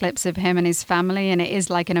fabulous clips of him and his family, and it is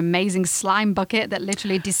like an amazing slime bucket that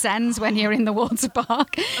literally descends when you're in the water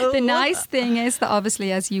park. The nice thing is that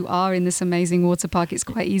obviously as you are in this amazing water park, it's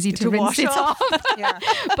quite easy to rinse wash it off. off.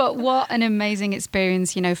 But what an amazing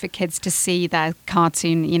experience, for kids to see their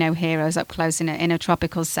cartoon, heroes up close in a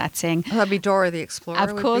tropical setting. That'd be Dora the Explorer.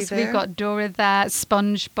 Of course, we've got Dora there,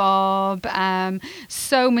 SpongeBob,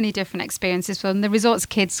 so many different experiences. From the Resorts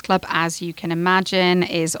Kids Club, as you can imagine,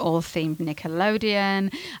 is all themed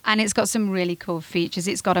Nickelodeon, and it's got some really cool features.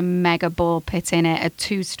 It's got a mega ball pit in it, a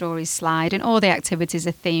 2-story slide, and all the activities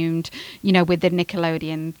are themed, with the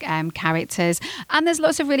Nickelodeon characters. And there's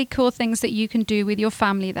lots of really cool things that you can do with your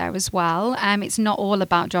family there as well. It's not all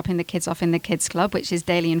about dropping the kids off in the Kids Club, which is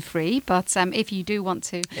daily and free, but if you do want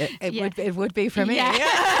to... It would be for me.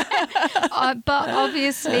 Yeah. But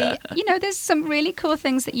obviously, there's some really cool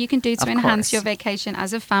things that you can do to enhance your vacation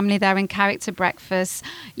as a family there, and character breakfasts,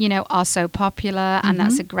 are so popular, and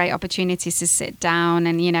that's a great opportunity to sit down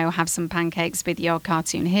and, have some pancakes with your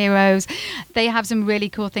cartoon heroes. They have some really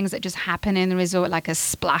cool things that just happen in the resort, like a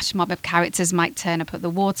splash mob of characters might turn up at the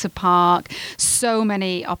water park. So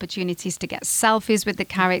many opportunities to get selfies with the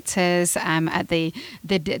characters at the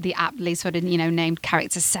aptly sort of, named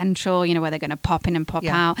Character Central, where they're going to pop in and pop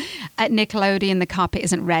out. At Nickelodeon, the carpet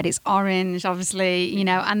isn't red, it's orange, obviously,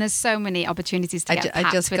 and there's so many opportunities to get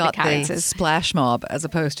packed with the characters. The splash mob as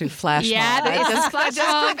opposed to flash mob. Yeah, there is a splash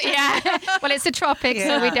mob. Yeah. Well, it's a tropic,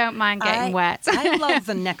 so we don't mind getting wet. I love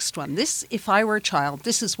the next one. This, if I were a child,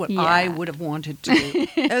 this is what I would have wanted to do.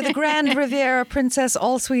 The Grand Riviera Princess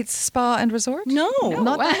All Suites Spa and Resort? No.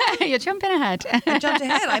 Not that. You're jumping ahead. I jumped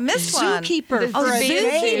ahead. I missed one. Zookeeper for a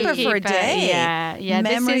day. Zookeeper for a day. Yeah.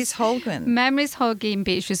 Memories Holguin. Memories Holguin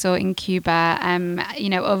Beach Resort in Cuba.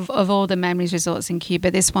 Of all the Memories resorts in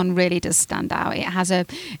Cuba, this one really does stand out. It has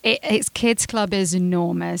its kids club is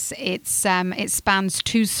enormous. It spans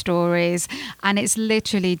 2 stories, and it's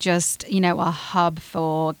literally just a hub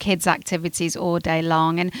for kids activities all day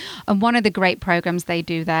long. And one of the great programs they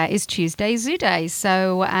do there is Tuesday Zoo Day.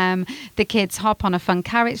 So the kids hop on a fun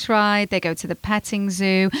carriage ride, they go to the petting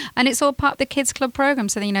zoo, and it's all part of the kids club program.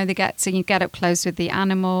 So they get up close with the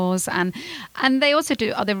animals, and they also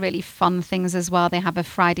do other really fun things as well. They have a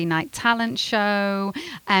Friday night talent show,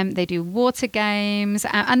 they do water games,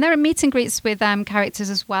 and there are meet and greets with characters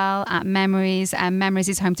as well at Memories. Memories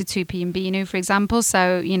is home to 2P and Binu, for example.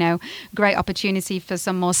 So great opportunity for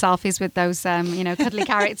some more selfies with those cuddly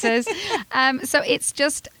characters. So it's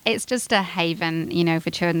just a haven for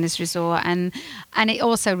children, this resort, and it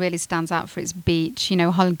also really stands out for its beach.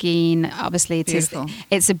 Holguin, obviously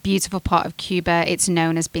it's a beautiful part of Cuba. It's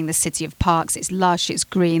known as being the city of parks. It's lush, it's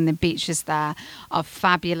green, the beaches there are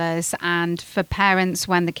fabulous, and for parents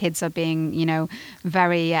when the kids are being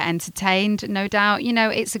very entertained, no doubt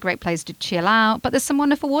it's a great place to chill out. But there's some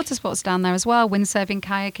wonderful water sports down there as well: windsurfing,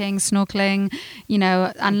 kayaking, snorkeling,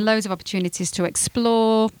 and loads of opportunities to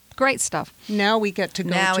explore. Great stuff. Now we get to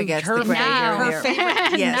go her favorite.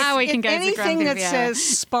 Yes. Now we can go to anything Grand that Riviera.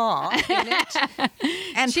 says spa in it.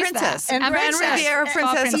 And Princess. And Grand Riviera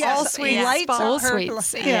Princess All Suites. All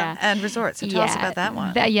Suites. Yeah. And resorts. So tell us about that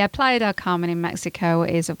one. Playa del Carmen in Mexico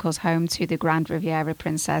is, of course, home to the Grand Riviera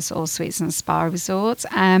Princess All Suites and Spa Resort.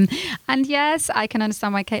 And yes, I can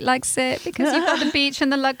understand why Kate likes it, because you've got the beach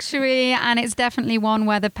and the luxury, and it's definitely one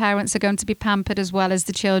where the parents are going to be pampered as well as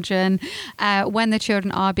the children. When the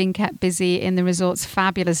children are being kept busy in the resort's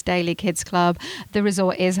fabulous daily kids club, the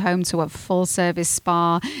resort is home to a full service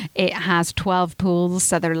spa. It has 12 pools,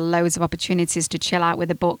 so there are loads of opportunities to chill out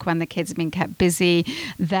with a book when the kids have been kept busy.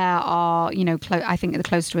 There are, I think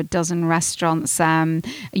close to a dozen restaurants.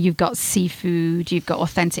 You've got seafood, you've got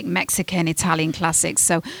authentic Mexican, Italian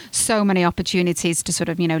classics. So many opportunities to sort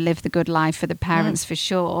of, live the good life for the parents for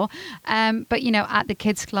sure. But, at the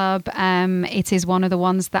kids club, it is one of the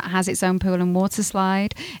ones that has its own pool and water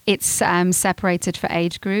slide. It's separated for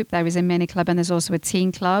age group. There is a mini club and there's also a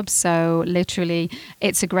teen club. So literally,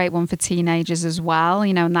 it's a great one for teenagers as well.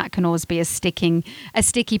 And that can always be a sticky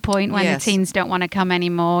point when the teens don't want to come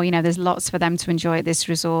anymore. There's lots for them to enjoy at this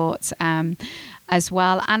resort as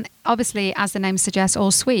well. And obviously, as the name suggests,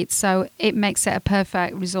 all suites. So it makes it a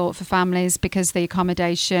perfect resort for families because the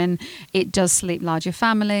accommodation, it does sleep larger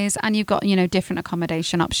families, and you've got, different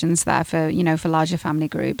accommodation options there for, for larger family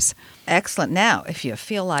groups. Excellent. Now, if you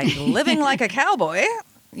feel like living like a cowboy,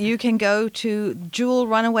 you can go to Jewel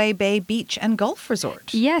Runaway Bay Beach and Golf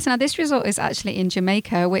Resort. Yes, now this resort is actually in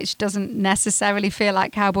Jamaica, which doesn't necessarily feel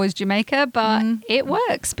like Cowboys Jamaica, but it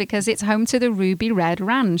works because it's home to the Ruby Red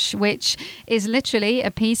Ranch, which is literally a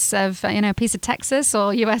piece of Texas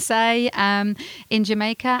or USA in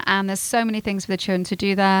Jamaica. And there's so many things for the children to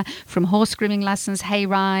do there, from horse grooming lessons, hay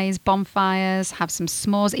rides, bonfires, have some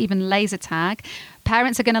s'mores, even laser tag.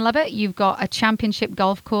 parents are going to love it. You've got a championship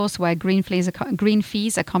golf course where green fees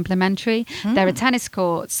are complimentary. There are tennis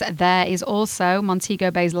courts. There is also Montego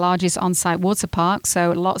Bay's largest on-site water park.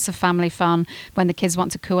 So lots of family fun when the kids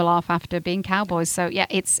want to cool off after being cowboys. So yeah,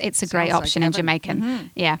 it's a great option in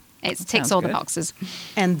Jamaican. Yeah, it ticks all the boxes.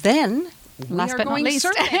 And then last but not least,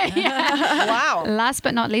 wow. Last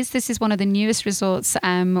but not least, this is one of the newest resorts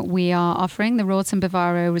we are offering, the Rawton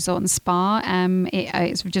Bavaro Resort and Spa.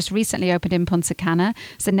 It's just recently opened in Punta Cana.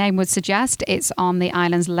 As the name would suggest, it's on the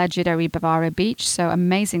island's legendary Bavaro beach, so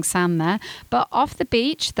amazing sand there. But off the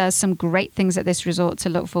beach, there's some great things at this resort to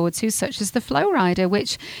look forward to, such as the Flow Rider,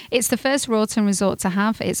 which it's the first Rawton resort to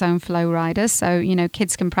have its own Flow Rider. So,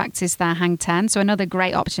 kids can practice their hang 10. So another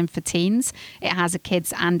great option for teens. It has a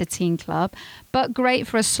kids and a teen club. But great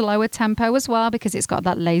for a slower tempo as well, because it's got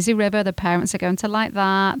that lazy river. The parents are going to like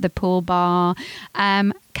that. The pool bar.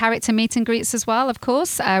 Character meet and greets as well, of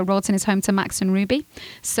course. Rawton is home to Max and Ruby.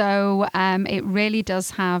 So it really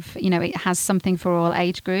does have, it has something for all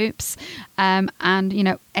age groups. And,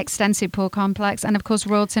 extensive pool complex. And of course,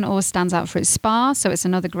 Rawton always stands out for its spa. So it's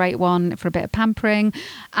another great one for a bit of pampering.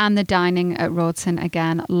 And the dining at Rawton,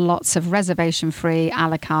 again, lots of reservation-free, a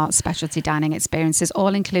la carte specialty dining experiences,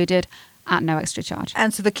 all included at no extra charge.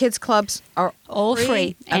 And so the kids' clubs are all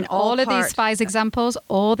free. In all of these 5 examples,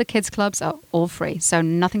 all the kids' clubs are all free. So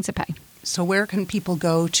nothing to pay. So where can people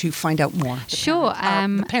go to find out more? Sure.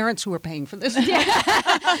 The parents who are paying for this.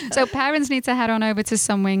 So parents need to head on over to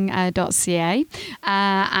sunwing.ca.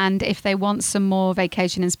 And if they want some more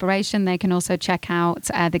vacation inspiration, they can also check out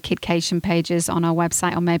the Kidcation pages on our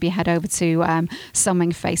website, or maybe head over to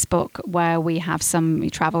Sunwing Facebook, where we have some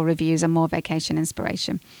travel reviews and more vacation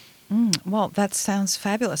inspiration. Well, that sounds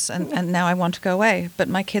fabulous. And now I want to go away, but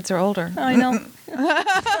my kids are older. I know.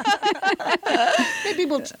 Maybe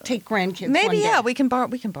we'll take grandkids. Maybe, one day. we can borrow.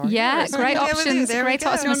 Yeah, yours. great options. Great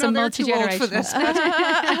options for multi-generational.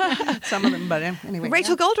 Some of them, but anyway.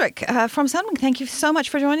 Rachel Goldrick from Sunwing, thank you so much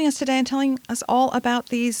for joining us today and telling us all about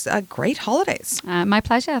these great holidays. My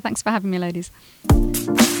pleasure. Thanks for having me, ladies.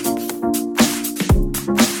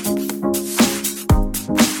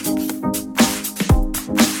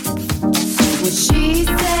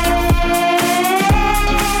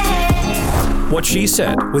 What She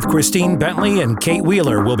Said with Christine Bentley and Kate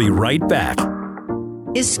Wheeler will be right back.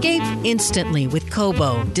 Escape instantly with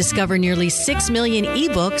Kobo. Discover nearly 6 million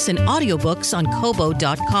ebooks and audiobooks on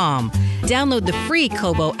Kobo.com. Download the free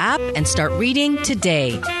Kobo app and start reading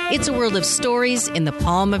today. It's a world of stories in the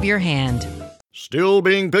palm of your hand. Still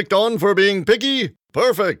being picked on for being picky?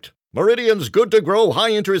 Perfect! Meridian's Good to Grow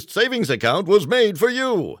high-interest savings account was made for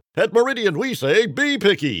you. At Meridian, we say be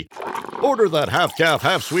picky. Order that half-calf,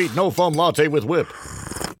 half-sweet, no-foam latte with whip.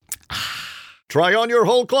 Try on your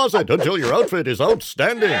whole closet until your outfit is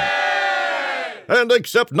outstanding. And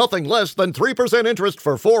accept nothing less than 3% interest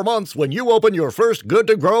for 4 months when you open your first Good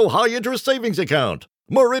to Grow high-interest savings account.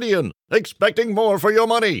 Meridian, expecting more for your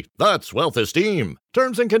money. That's wealth esteem.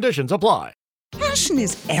 Terms and conditions apply. Passion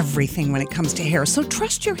is everything when it comes to hair, so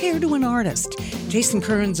trust your hair to an artist. Jason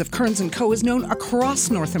Kearns of Kearns & Co. is known across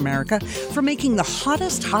North America for making the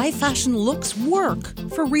hottest high-fashion looks work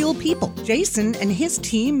for real people. Jason and his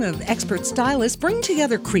team of expert stylists bring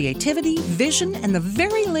together creativity, vision, and the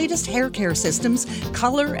very latest hair care systems,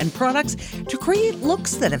 color, and products to create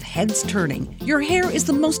looks that have heads turning. Your hair is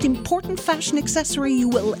the most important fashion accessory you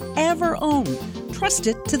will ever own. Trust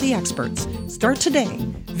it to the experts. Start today.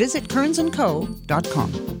 Visit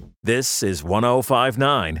kearnsandco.com. This is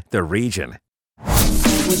 105.9 The Region.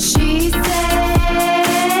 What she said,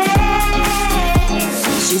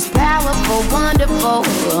 she's powerful, wonderful,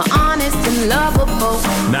 honest and lovable.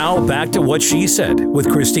 Now back to What She Said with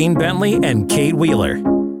Christine Bentley and Kate Wheeler.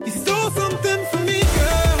 You stole something from me,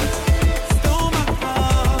 girl. Stole my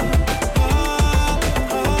heart.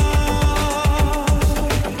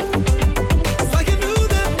 It's like I knew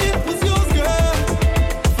that it was yours, girl.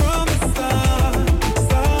 From the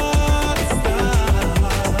start.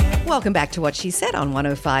 Welcome back to What She Said on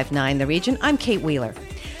 105.9 The Region. I'm Kate Wheeler.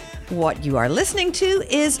 What you are listening to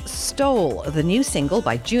is Stole, the new single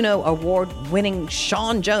by Juno Award-winning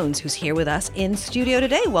Sean Jones, who's here with us in studio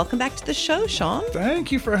today. Welcome back to the show, Sean.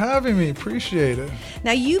 Thank you for having me. Appreciate it.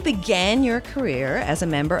 Now, you began your career as a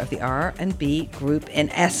member of the R&B group In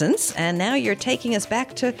Essence, and now you're taking us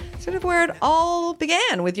back to sort of where it all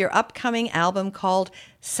began with your upcoming album called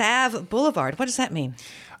Sav Boulevard. What does that mean?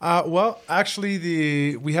 Well,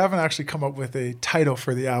 actually, we haven't actually come up with a title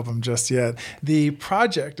for the album just yet. The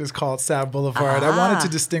project is called Sav Boulevard. I wanted to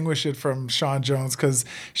distinguish it from Sean Jones because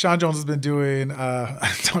Sean Jones has been doing. I'm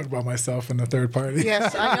talking about myself in the third party.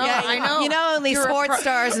 Yes, I know. I know. You know, only sports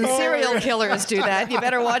stars and serial killers do that. You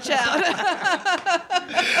better watch out.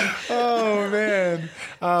 Oh man,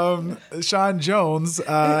 Sean Jones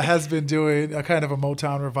has been doing a kind of a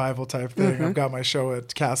Motown revival type thing. I've got my show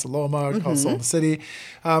at Casa Loma called Soul in the City.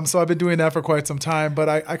 So I've been doing that for quite some time, but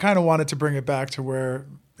I kind of wanted to bring it back to where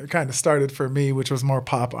it kind of started for me, which was more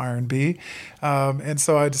pop R&B. And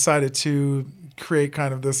so I decided to create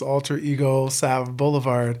kind of this alter ego Sav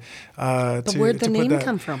Boulevard. But where'd the name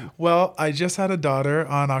come from? Well, I just had a daughter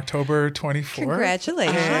on October 24th.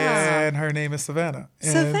 Congratulations. And her name is Savannah.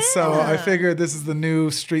 And so I figured this is the new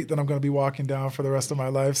street that I'm going to be walking down for the rest of my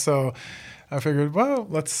life. So I figured, well,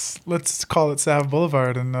 let's call it Sav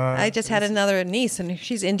Boulevard. And I just had another niece, and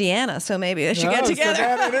she's Indiana, so maybe they should get together.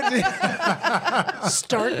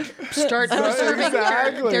 Start observing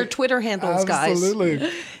their Twitter handles, guys.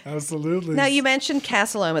 Absolutely. Now, you mentioned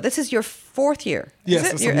Casa Loma. This is your fourth year.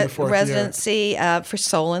 Yes, this will be the fourth residency for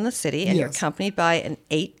Soul in the City, and you're accompanied by an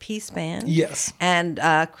 8-piece band. Yes. And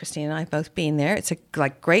Christine and I have both been there. It's a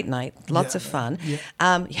great night, lots of fun. Yeah.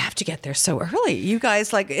 You have to get there so early. You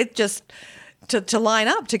guys it just. To line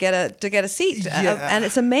up to get a seat, and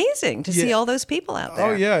it's amazing to see all those people out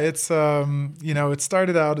there. Oh yeah, it's it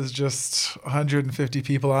started out as just 150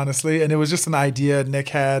 people, honestly, and it was just an idea Nick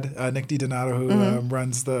had, Nick DiDonato, who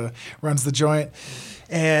runs the joint.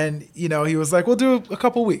 And, he was like, we'll do a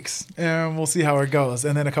couple weeks and we'll see how it goes.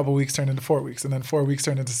 And then a couple weeks turned into 4 weeks, and then 4 weeks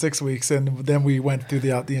turned into 6 weeks. And then we went through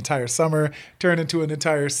the entire summer, turned into an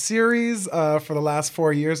entire series for the last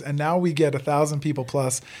 4 years. And now we get 1,000 people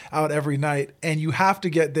plus out every night. And you have to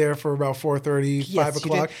get there for about 4:30, 5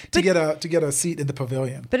 o'clock to get a seat in the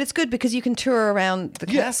pavilion. But it's good because you can tour around the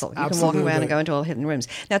castle. You can walk around and go into all the hidden rooms.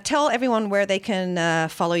 Now tell everyone where they can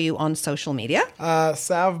follow you on social media.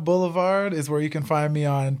 Sav Boulevard is where you can find me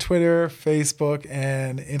on Twitter, Facebook,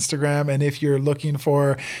 and Instagram. And if you're looking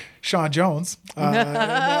for Sean Jones,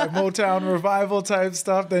 Motown revival type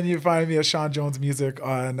stuff, then you find me at Sean Jones Music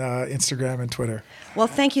on Instagram and Twitter. Well,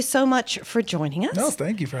 thank you so much for joining us. No,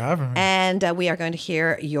 thank you for having me. And we are going to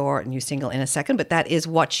hear your new single in a second, but that is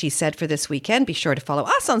What She Said for this weekend. Be sure to follow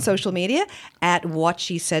us on social media at What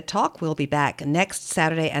She Said Talk. We'll be back next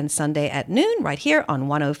Saturday and Sunday at noon right here on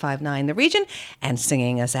 105.9 The Region. And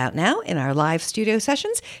singing us out now in our live studio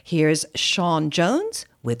sessions, here's Sean Jones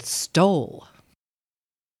with Stole.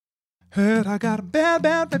 Heard I got a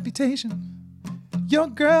bad reputation. Your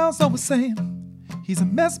girl's always saying he's a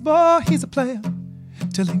mess boy, he's a player.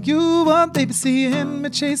 Telling you what they be seeing, me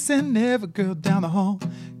chasing every girl down the hall.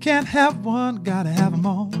 Can't have one, gotta have them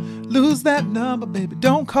all. Lose that number, baby,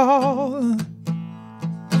 don't call.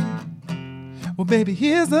 Well, baby,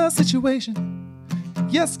 here's the situation.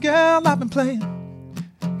 Yes, girl, I've been playing,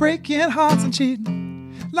 breaking hearts and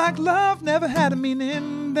cheating. Like love never had a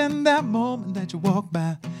meaning. Then that moment that you walk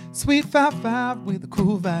by, sweet 5-5 with a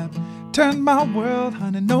cool vibe, turned my world,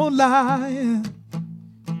 honey, no lie.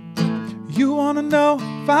 You wanna know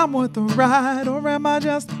if I'm worth the ride, or am I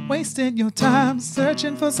just wasting your time,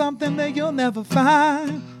 searching for something that you'll never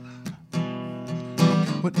find?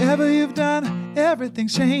 Whatever you've done,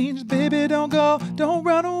 everything's changed. Baby, don't go, don't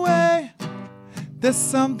run away. There's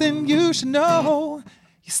something you should know.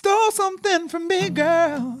 You stole something from me,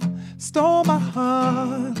 girl. Stole my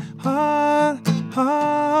heart.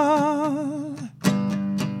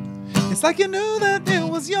 It's like you knew that it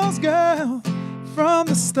was yours, girl, from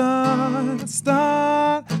the start.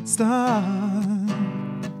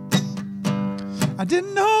 I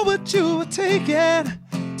didn't know what you were taking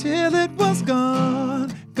till it was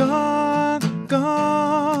gone.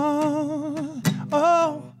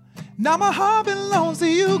 Oh, now my heart belongs to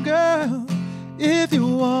you, girl. If you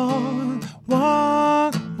want.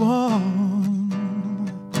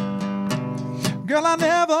 Girl, I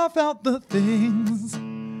never felt the things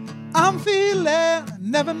I'm feeling.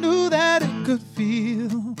 Never knew that it could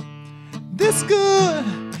feel this good.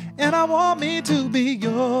 And I want me to be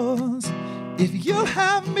yours. If you'll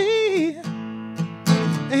have me,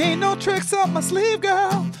 ain't no tricks up my sleeve,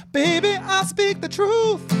 girl. Baby, I speak the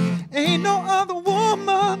truth. Ain't no other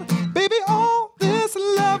woman. Baby, all this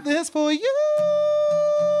love is for you.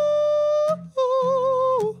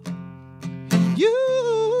 You.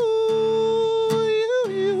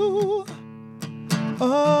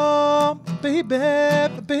 Oh, baby.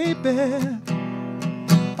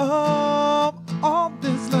 Oh, all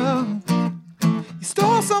this love. You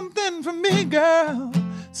stole something from me, girl.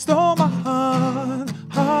 Stole my heart.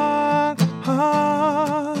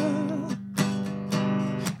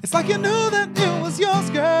 you knew that it was yours,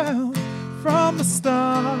 girl, from the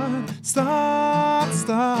start.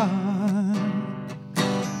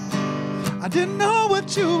 I didn't know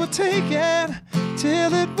what you were taking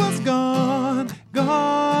till it was gone.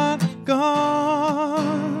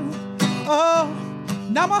 Oh,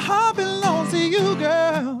 now my heart belongs to you,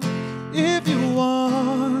 girl, if you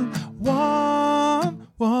want.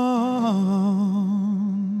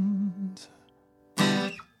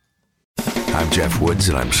 I'm Jeff Woods,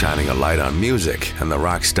 and I'm shining a light on music and the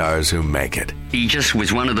rock stars who make it. He just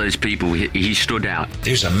was one of those people, he stood out.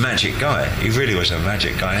 He was a magic guy. He really was a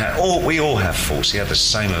magic guy. We all have faults. He had the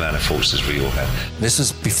same amount of faults as we all had. This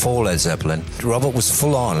was before Led Zeppelin. Robert was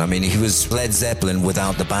full on. I mean, he was Led Zeppelin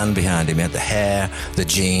without the band behind him. He had the hair, the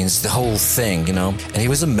jeans, the whole thing, you know, and he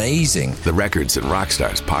was amazing. The Records and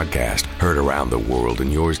Rockstars podcast, heard around the world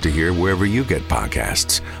and yours to hear wherever you get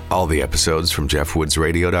podcasts. All the episodes from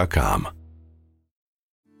jeffwoodsradio.com.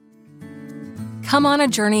 Come on a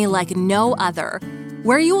journey like no other,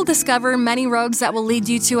 where you will discover many roads that will lead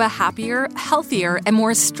you to a happier, healthier, and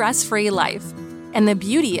more stress-free life. And the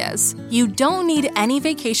beauty is, you don't need any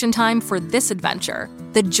vacation time for this adventure.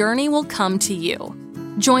 The journey will come to you.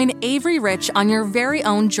 Join Avery Rich on your very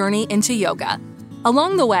own journey into yoga.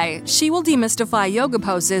 Along the way, she will demystify yoga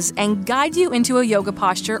poses and guide you into a yoga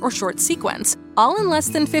posture or short sequence, all in less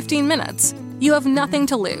than 15 minutes. You have nothing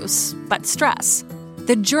to lose but stress.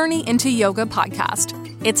 The Journey into Yoga podcast.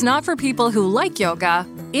 It's not for people who like yoga,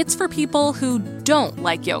 it's for people who don't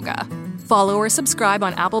like yoga. Follow or subscribe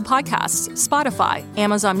on Apple Podcasts, Spotify,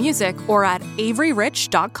 Amazon Music, or at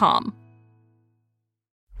averyrich.com.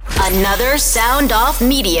 Another Sound Off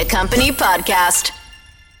Media Company podcast.